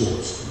actually is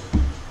yours.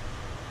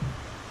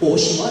 Or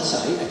she might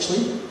say,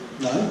 actually,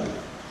 no,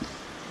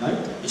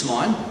 it's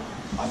mine.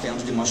 I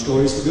found it in my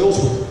stories for girls'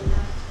 book.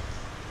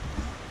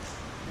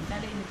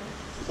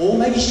 Or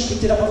maybe she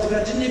picked it up off the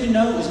ground, didn't even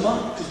know it was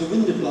mine because the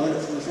wind had blown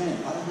it from the fan.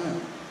 I don't know.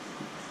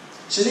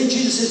 So then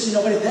Jesus says, you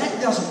know what, if that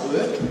doesn't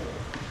work,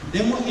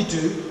 then what you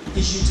do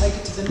is you take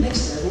it to the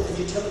next level and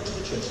you tell it to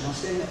the church. And I'm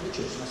standing up at the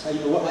church and I say,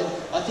 you know what,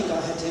 I think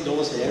I had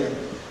 $10 there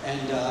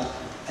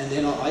and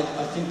then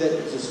I think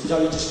that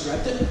Zoe just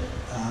grabbed it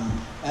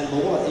out of my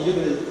wallet. And you're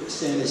going to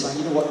stand there saying,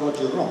 you know what, Rod,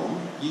 you're wrong.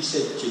 You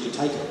said that you could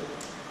take it.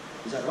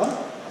 Is that right?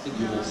 I think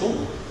you all thought.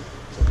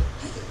 So,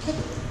 take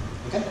it.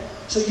 Okay?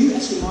 So you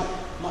actually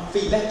might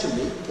feed back to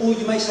me, or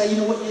you may say, you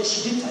know what, yes,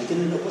 she did take it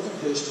and it wasn't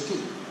hers to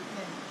keep.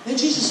 Then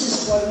Jesus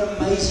says quite an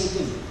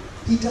amazing thing.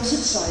 He doesn't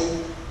say,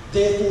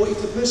 therefore,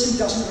 if the person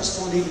doesn't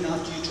respond even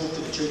after you talk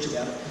to the church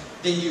about it,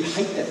 then you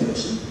hate that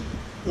person,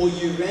 or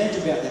you rant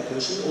about that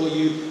person, or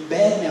you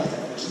badmouth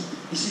that person.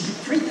 He says you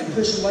treat that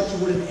person like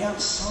you would an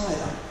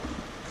outsider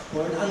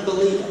or an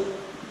unbeliever.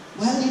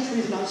 Well, how do you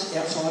treat an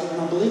outsider or an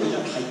unbeliever? You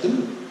don't hate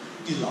them.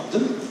 You love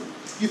them,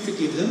 you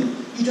forgive them,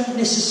 you don't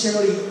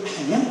necessarily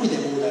hang out with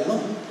them all day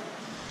long,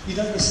 you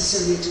don't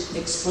necessarily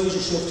expose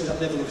yourself to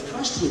that level of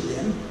trust with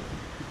them,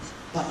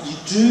 but you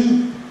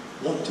do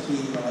want to be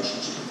in a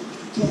relationship with them if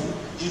you can.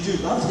 You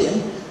do love them,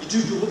 you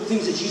do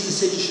things that Jesus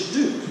said you should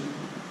do.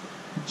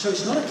 So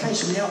it's not a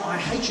case of now, I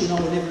hate you and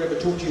I will never ever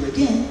talk to you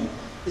again.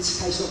 It's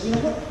a case of, you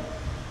know what,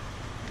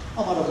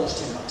 I might have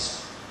lost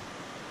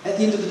 $10. At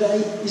the end of the day,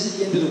 is it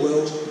the end of the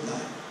world? No.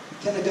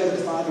 Can I go to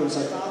the Father and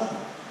say, Father,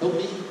 help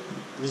me,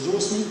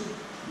 resource me,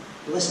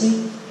 bless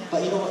me. Yeah.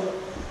 But you know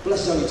what?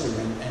 Bless Zoe too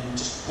and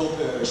just help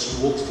her as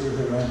she walks through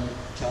her own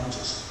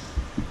challenges.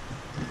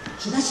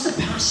 So that's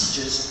the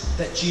passages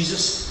that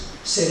Jesus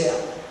set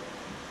out.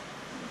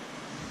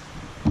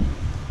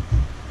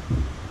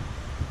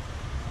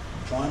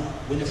 Try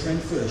and win a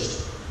friend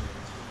first.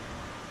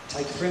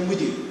 Take a friend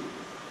with you.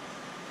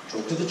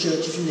 Talk to the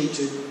church if you need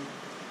to.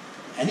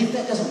 And if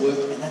that doesn't work,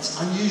 and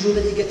that's unusual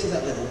that you get to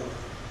that level,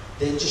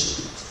 then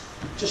just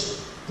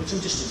put some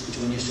distance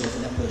between yourself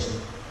and that person.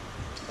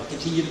 But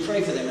continue to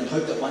pray for them and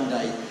hope that one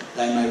day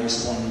they may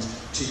respond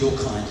to your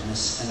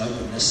kindness and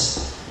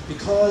openness,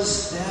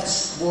 because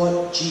that's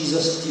what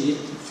Jesus did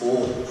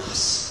for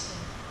us.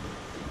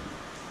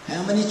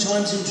 How many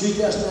times in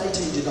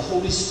 2018 did the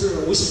Holy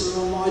Spirit whisper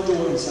on my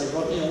door and say,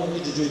 Rodney, I want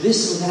you to do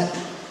this or that?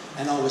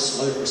 And I was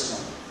slow to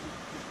respond.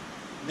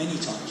 Many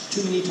times.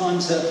 Too many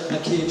times that I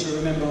care to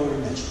remember or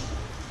imagine.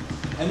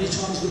 How many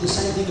times would the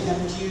same thing have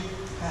happened to you?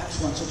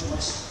 Perhaps once or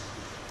twice.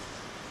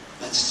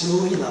 But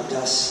still He loved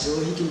us.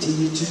 Still He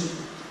continued to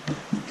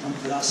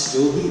comfort us.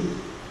 Still He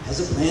has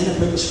a plan and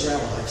purpose for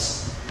our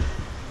lives.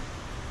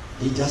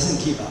 He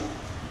doesn't give up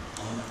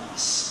on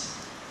us.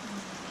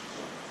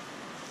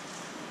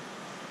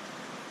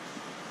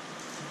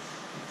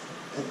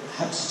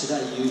 Perhaps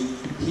today you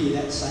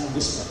hear that same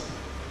whisper.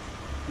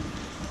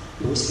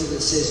 The whisper that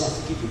says, I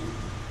forgive you.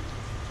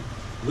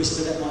 The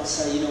whisper that might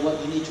say, you know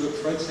what, you need to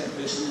approach that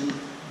person and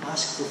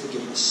ask for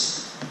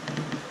forgiveness.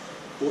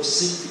 Or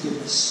seek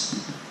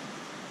forgiveness.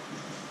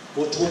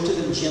 Or talk to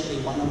them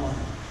gently one-on-one.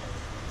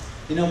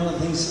 You know, one of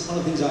the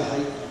things I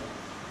hate,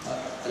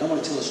 I don't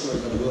want to tell a story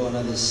about the world.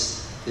 I know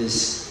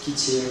there's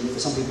kids here, and for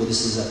some people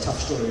this is a tough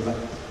story, but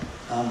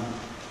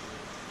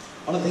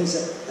one of the things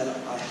that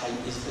I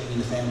hate is being in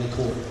the family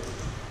court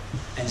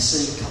and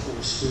seeing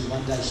couples who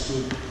one day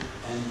stood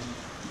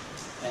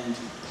and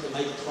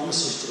made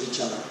promises to each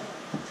other.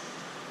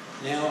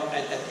 Now,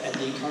 at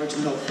the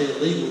encouragement of their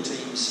legal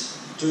teams,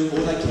 doing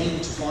all they can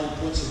to find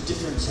points of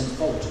difference and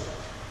fault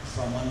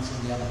from one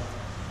from the other.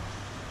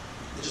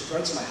 It just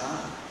breaks my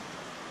heart.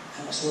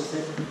 How I sort of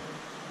think,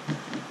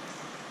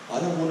 I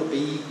don't want to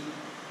be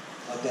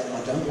like that.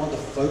 I don't want the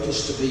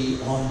focus to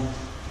be on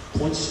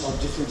points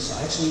of difference.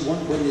 I actually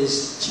want, when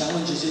there's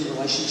challenges in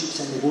relationships,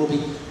 and there will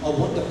be, I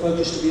want the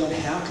focus to be on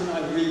how can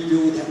I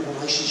rebuild that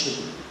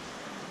relationship.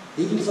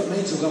 Even if it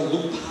means I've got to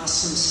look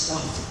past some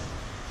stuff.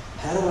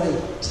 How do I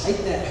take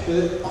that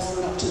hurt,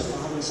 offer it up to the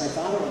Father and say,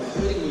 Father, I'm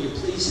hurting, will you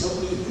please help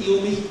me,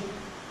 heal me?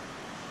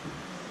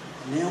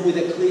 And now with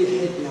a clear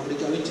head, be able to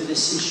go into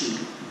this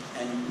issue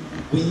and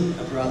win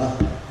a brother,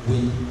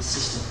 win a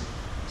sister.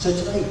 So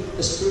today,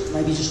 the Spirit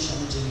may be just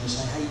challenging you and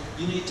say, hey,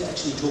 you need to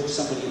actually talk to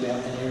somebody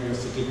about an area of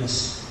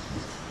forgiveness.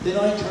 Then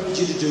I encourage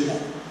you to do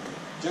that.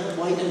 Don't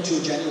wait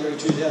until January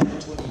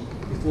 2020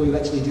 before you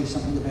actually do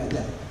something about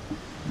that.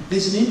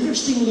 There's an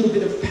interesting little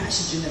bit of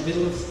passage in the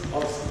middle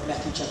of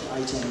Matthew chapter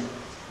 18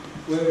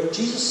 where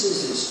Jesus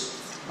says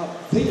this.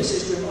 Peter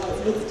says to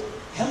him, look,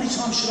 how many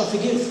times should I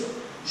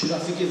forgive? Should I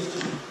forgive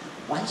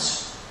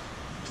once?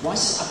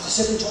 Twice? Up to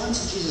 7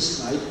 times? And Jesus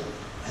said, no.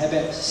 How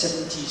about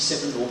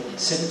 77 or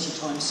 70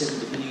 times 7,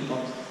 depending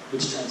upon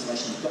which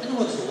translation you've got? In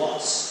other words,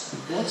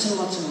 lots. Lots and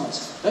lots and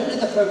lots. Don't let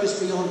the focus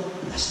be on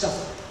that stuff.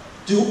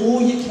 Do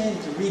all you can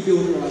to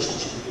rebuild a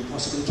relationship if you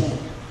possibly can.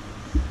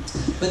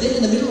 But then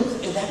in the middle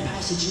of that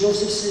passage, he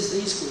also says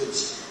these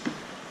words.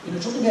 You know,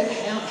 talking about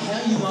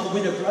how you might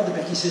win a brother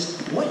back. He says,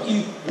 what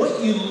you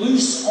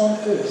loose on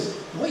earth,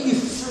 what you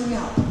free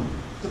up,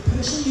 the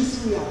person you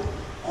free up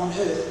on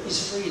earth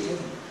is free in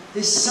heaven.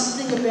 There's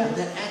something about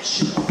that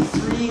action of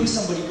freeing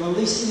somebody,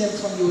 releasing them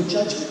from your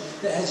judgment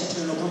that has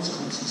eternal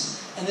consequences.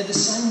 And in the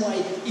same way,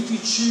 if you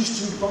choose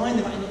to bind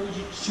them and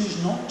you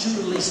choose not to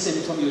release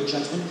them from your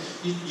judgment,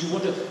 you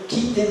want to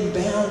keep them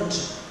bound,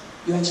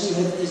 you actually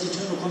have there's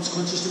eternal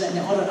consequences to that.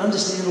 Now, I don't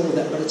understand all of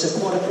that, but it's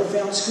quite a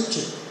profound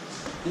scripture.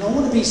 And I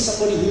want to be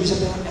somebody who's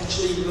about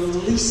actually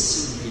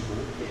releasing people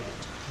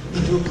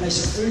into a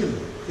place of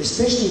freedom,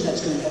 especially if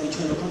that's going to have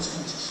eternal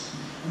consequences.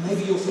 And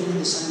maybe you're feeling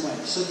the same way.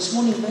 So this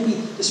morning, maybe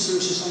the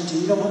Spirit's just saying to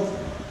you, you know what?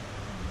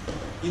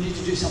 You need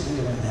to do something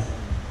about that.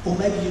 Or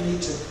maybe you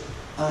need to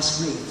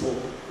ask me for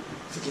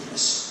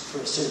forgiveness for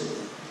a certain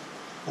thing.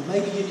 Or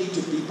maybe you need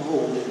to be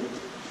bold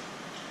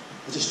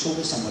and just talk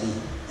to somebody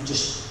and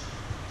just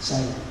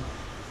say,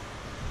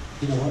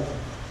 you know what?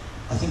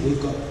 I think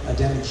we've got a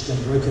damaged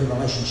and broken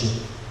relationship.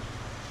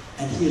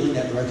 And healing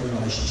that broken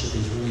relationship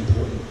is really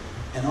important.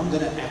 And I'm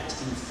going to act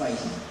in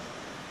faith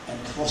and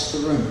cross the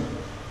room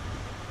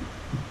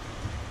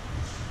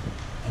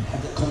and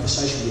have that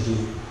conversation with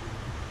you.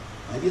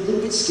 Maybe a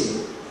little bit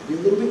scared, maybe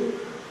a little bit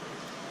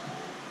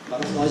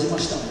butterflies in my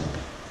stomach,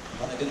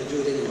 but I'm going to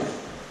do it anyway,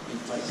 in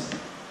faith.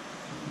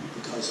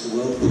 Because the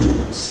world which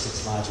wants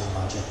gets larger and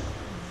larger.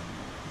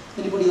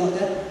 Anybody like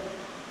that?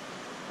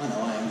 I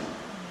know I am.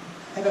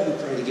 How about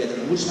we pray together,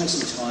 and we'll just make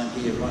some time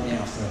here right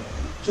now for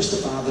just the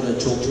Father to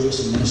talk to us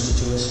and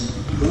minister to us.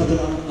 And we're not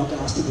going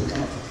to ask people to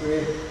come up for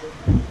prayer.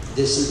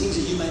 There's some things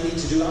that you may need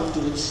to do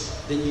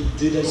afterwards, then you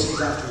do those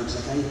things afterwards,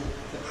 okay?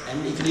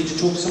 And if you need to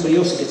talk to somebody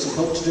else and get some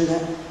help to do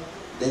that,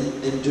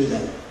 then do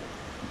that.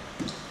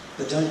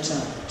 But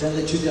don't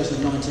let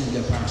 2019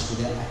 go past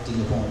without acting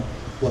upon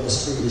what the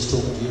Spirit is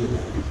talking to you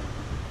about.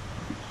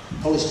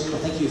 Holy Spirit, I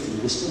thank you for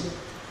your whisper.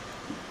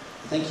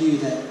 Thank you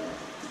that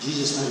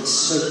Jesus made it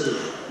so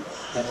clear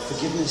that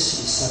forgiveness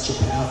is such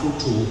a powerful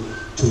tool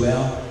to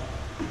our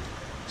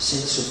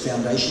sense of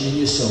foundation in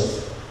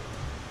yourself.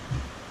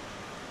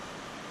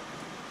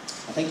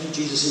 I thank you,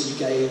 Jesus, that you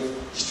gave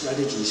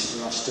strategies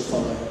for us to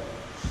follow.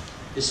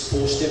 This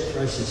 4-step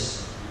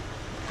process.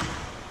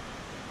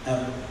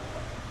 I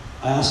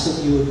ask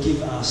that you would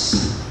give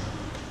us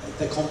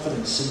the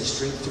confidence and the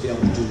strength to be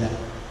able to do that.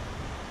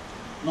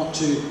 Not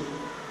to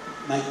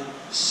make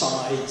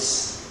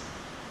sides,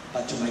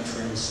 but to make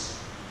friends.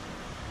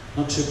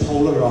 Not to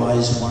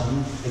polarize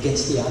one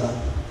against the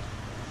other,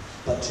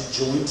 but to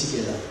join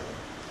together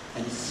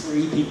and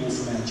free people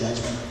from our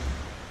judgment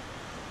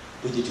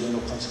with eternal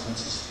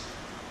consequences.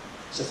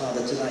 So,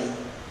 Father, today,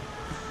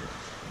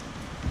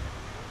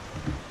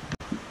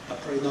 I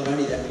pray not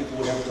only that people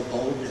would have the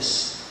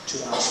boldness to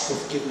ask for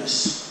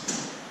forgiveness,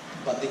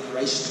 but the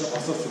grace to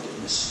offer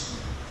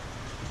forgiveness.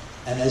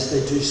 And as they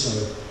do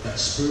so, that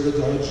Spirit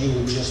of God, you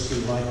will just be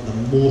like the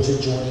mortar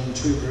joining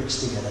 2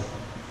 bricks together.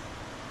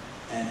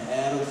 And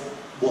out of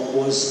what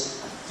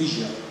was a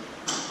fissure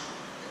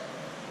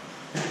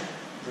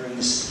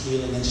brings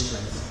healing and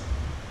strength.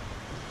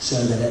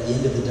 So that at the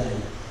end of the day,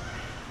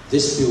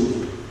 this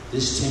building,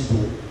 this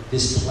temple,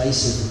 this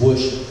place of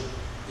worship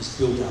is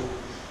built up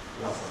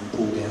rather than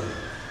pulled down.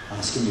 I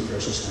ask in your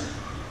precious name.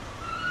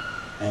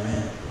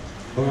 Amen.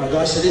 All right,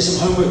 guys, so there's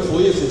some homework for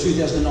you for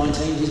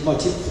 2019. Here's my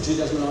tip for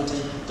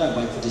 2019. Don't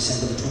wait for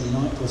December the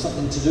 29th or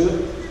something to do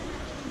it.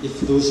 If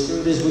the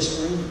Spirit is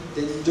whispering,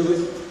 then do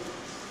it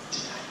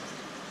today.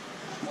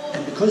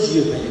 And because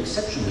you've been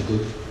exceptionally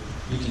good,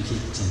 you can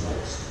keep the $10.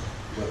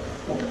 Well,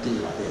 what did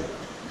you right there?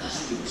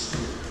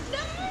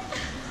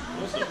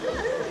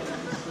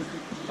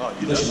 Oh,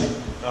 you know?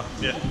 Oh,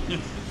 yeah.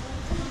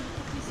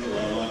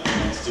 Well, I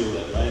might steal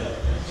that later.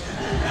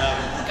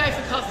 We'll go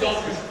for coffee.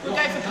 We'll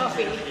go for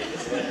coffee.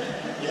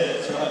 Yeah,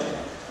 that's right.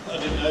 I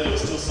didn't know there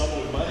was still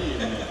someone with money in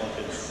their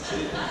pockets.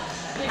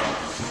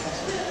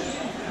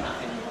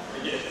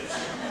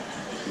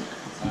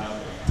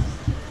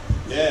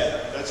 Yeah,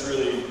 that's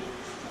really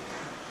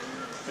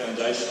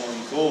foundational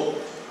and core.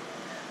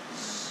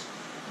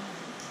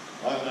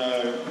 I know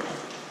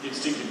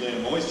instinctively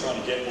I'm always trying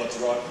to get what's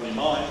rightfully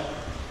mine.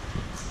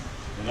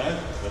 You know,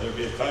 whether it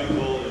be a phone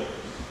call to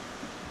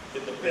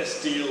get the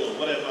best deal or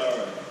whatever,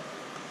 or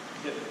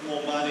get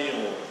more money,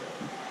 or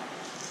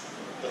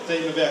the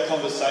theme of our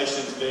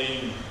conversations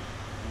being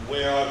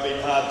where I've been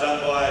hard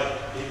done by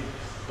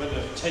when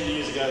 10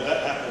 years ago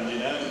that happened, you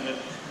know, and it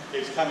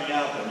keeps coming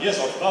up. And yes,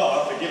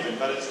 I've forgiven,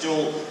 but it's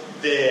still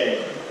there,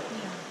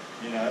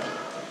 you know.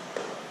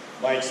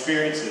 My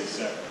experiences.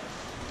 I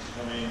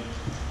mean,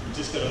 we've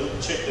just got to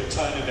check the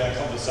tone of our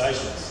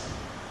conversations.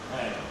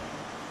 Hey,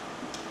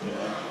 you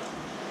know.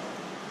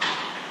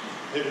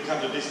 People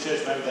come to this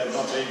church, maybe they've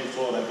not been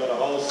before, they've got a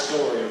whole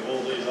story of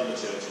all these other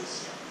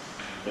churches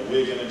that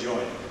we're going to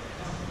join.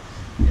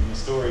 In the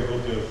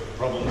storybook of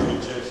problems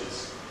with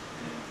churches,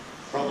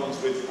 problems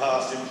with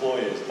past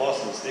employers,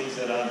 bosses, things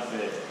that aren't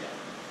fair.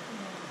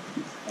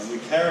 And we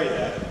carry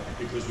that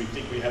because we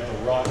think we have the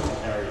right to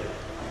carry it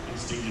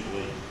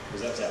instinctively,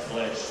 because that's our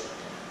flesh.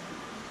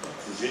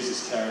 And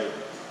Jesus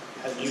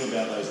knew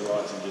about those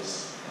rights and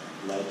just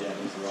laid down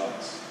his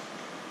rights.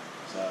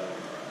 So,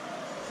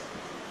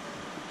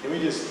 can we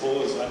just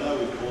pause? I know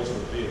we've paused for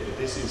a bit, but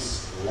this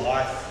is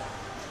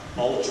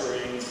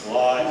life-altering,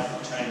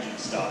 life-changing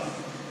stuff.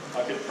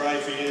 I could pray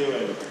for you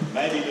and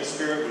maybe the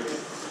Spirit would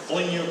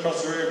fling you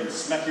across the room and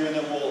smack you in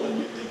the wall and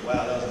you'd think,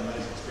 wow, that was an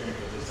amazing experience.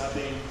 But there's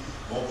nothing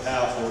more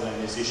powerful than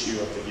this issue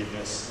of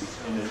forgiveness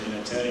in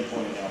a turning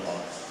point in our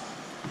life.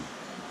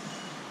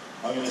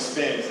 I'm going to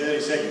spend 30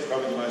 seconds,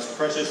 probably the most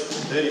precious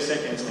 30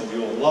 seconds of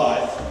your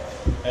life,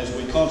 as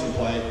we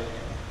contemplate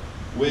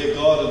where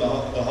God and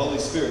the Holy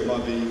Spirit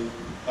might be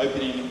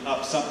opening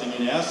up something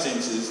in our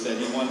senses that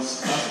he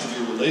wants us to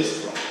be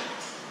released from.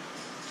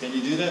 Can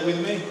you do that with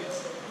me?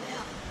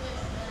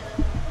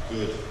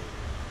 Good.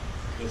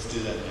 Let's do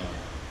that now.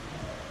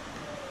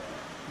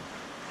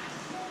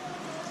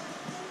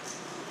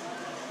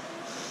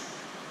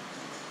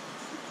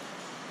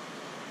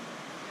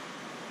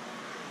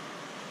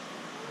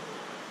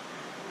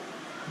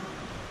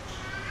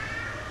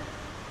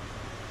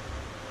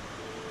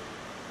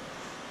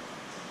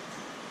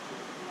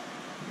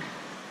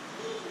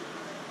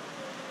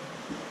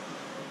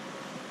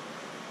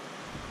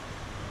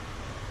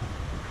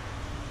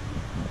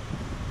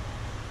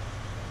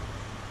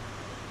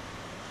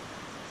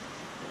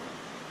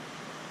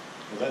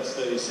 That's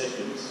 30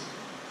 seconds.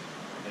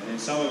 And then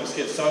some of us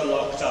get so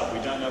locked up we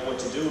don't know what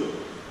to do with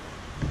it.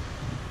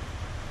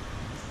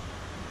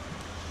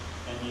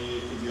 And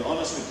if you're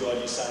honest with God,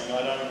 you're saying,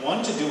 I don't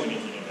want to do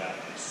anything about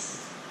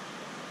this.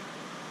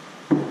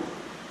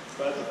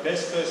 But the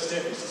best first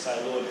step is to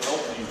say, Lord,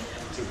 help me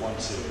to want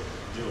to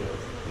do it.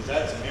 Because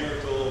that's a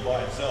miracle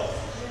by itself.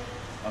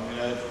 I'm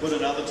going to put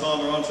another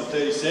timer on for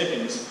 30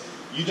 seconds.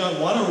 You don't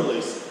want to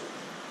release it.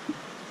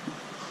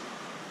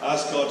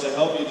 Ask God to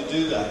help you to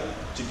do that,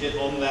 to get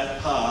on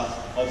that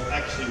path of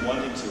actually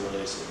wanting to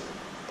release it.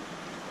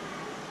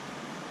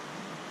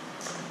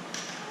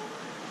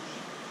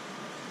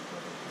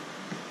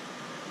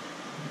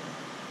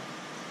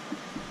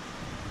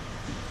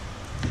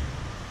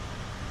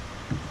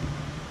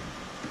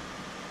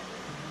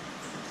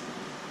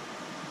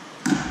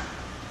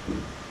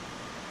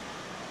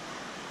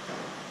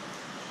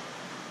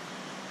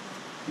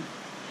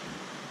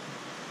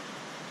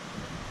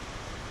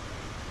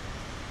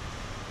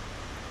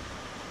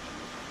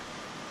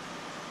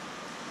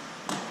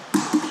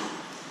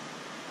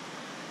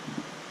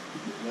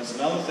 There's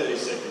another 30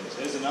 seconds.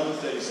 There's another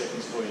 30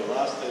 seconds for you.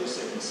 Last 30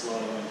 seconds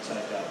slide I want to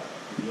take up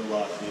with your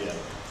life here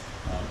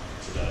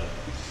today.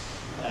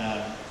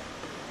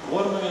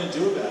 What am I going to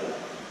do about it?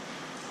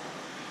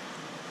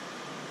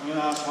 I'm going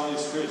to ask Holy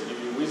Spirit to give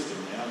you wisdom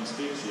now and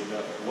speak to you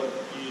about what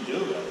you do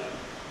about that.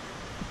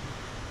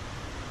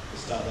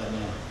 Let's start that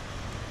now.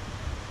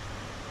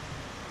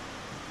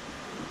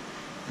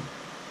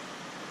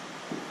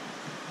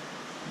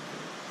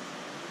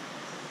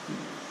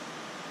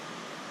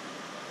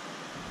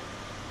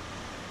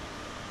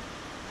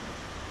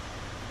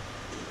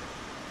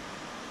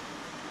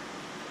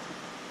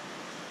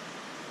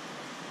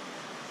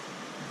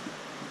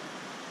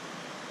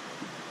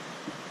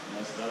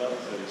 That's that other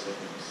 30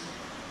 seconds.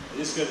 I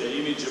just got the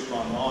image of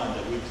my mind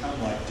that we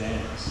come like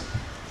dams.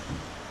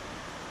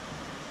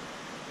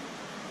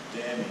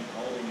 Damming,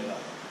 holding it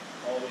up,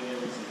 holding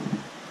everything.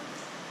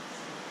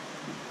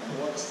 And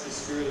what's the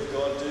Spirit of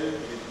God do?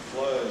 It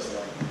flows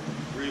like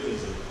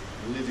rivers of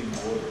living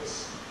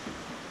waters.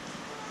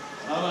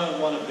 And I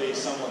don't want to be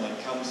someone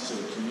that comes to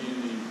a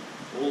community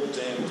all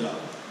dammed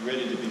up,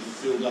 ready to be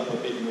filled up a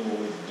bit more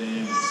with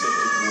dammed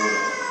septic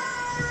water.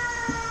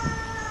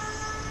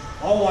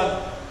 I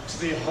want to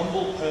be a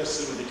humble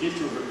person with the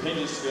gift of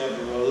repentance to be able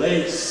to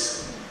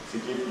release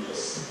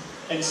forgiveness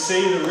and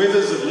see the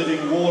rivers of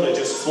living water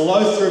just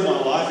flow through my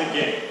life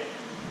again.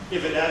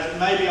 If it has,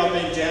 maybe I've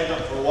been dammed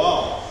up for a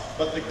while,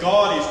 but the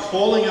God is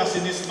calling us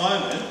in this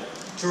moment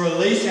to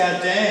release our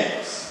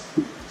dams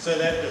so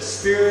that the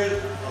Spirit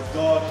of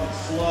God can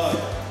flow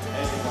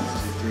as He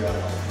wants to through our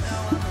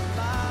lives.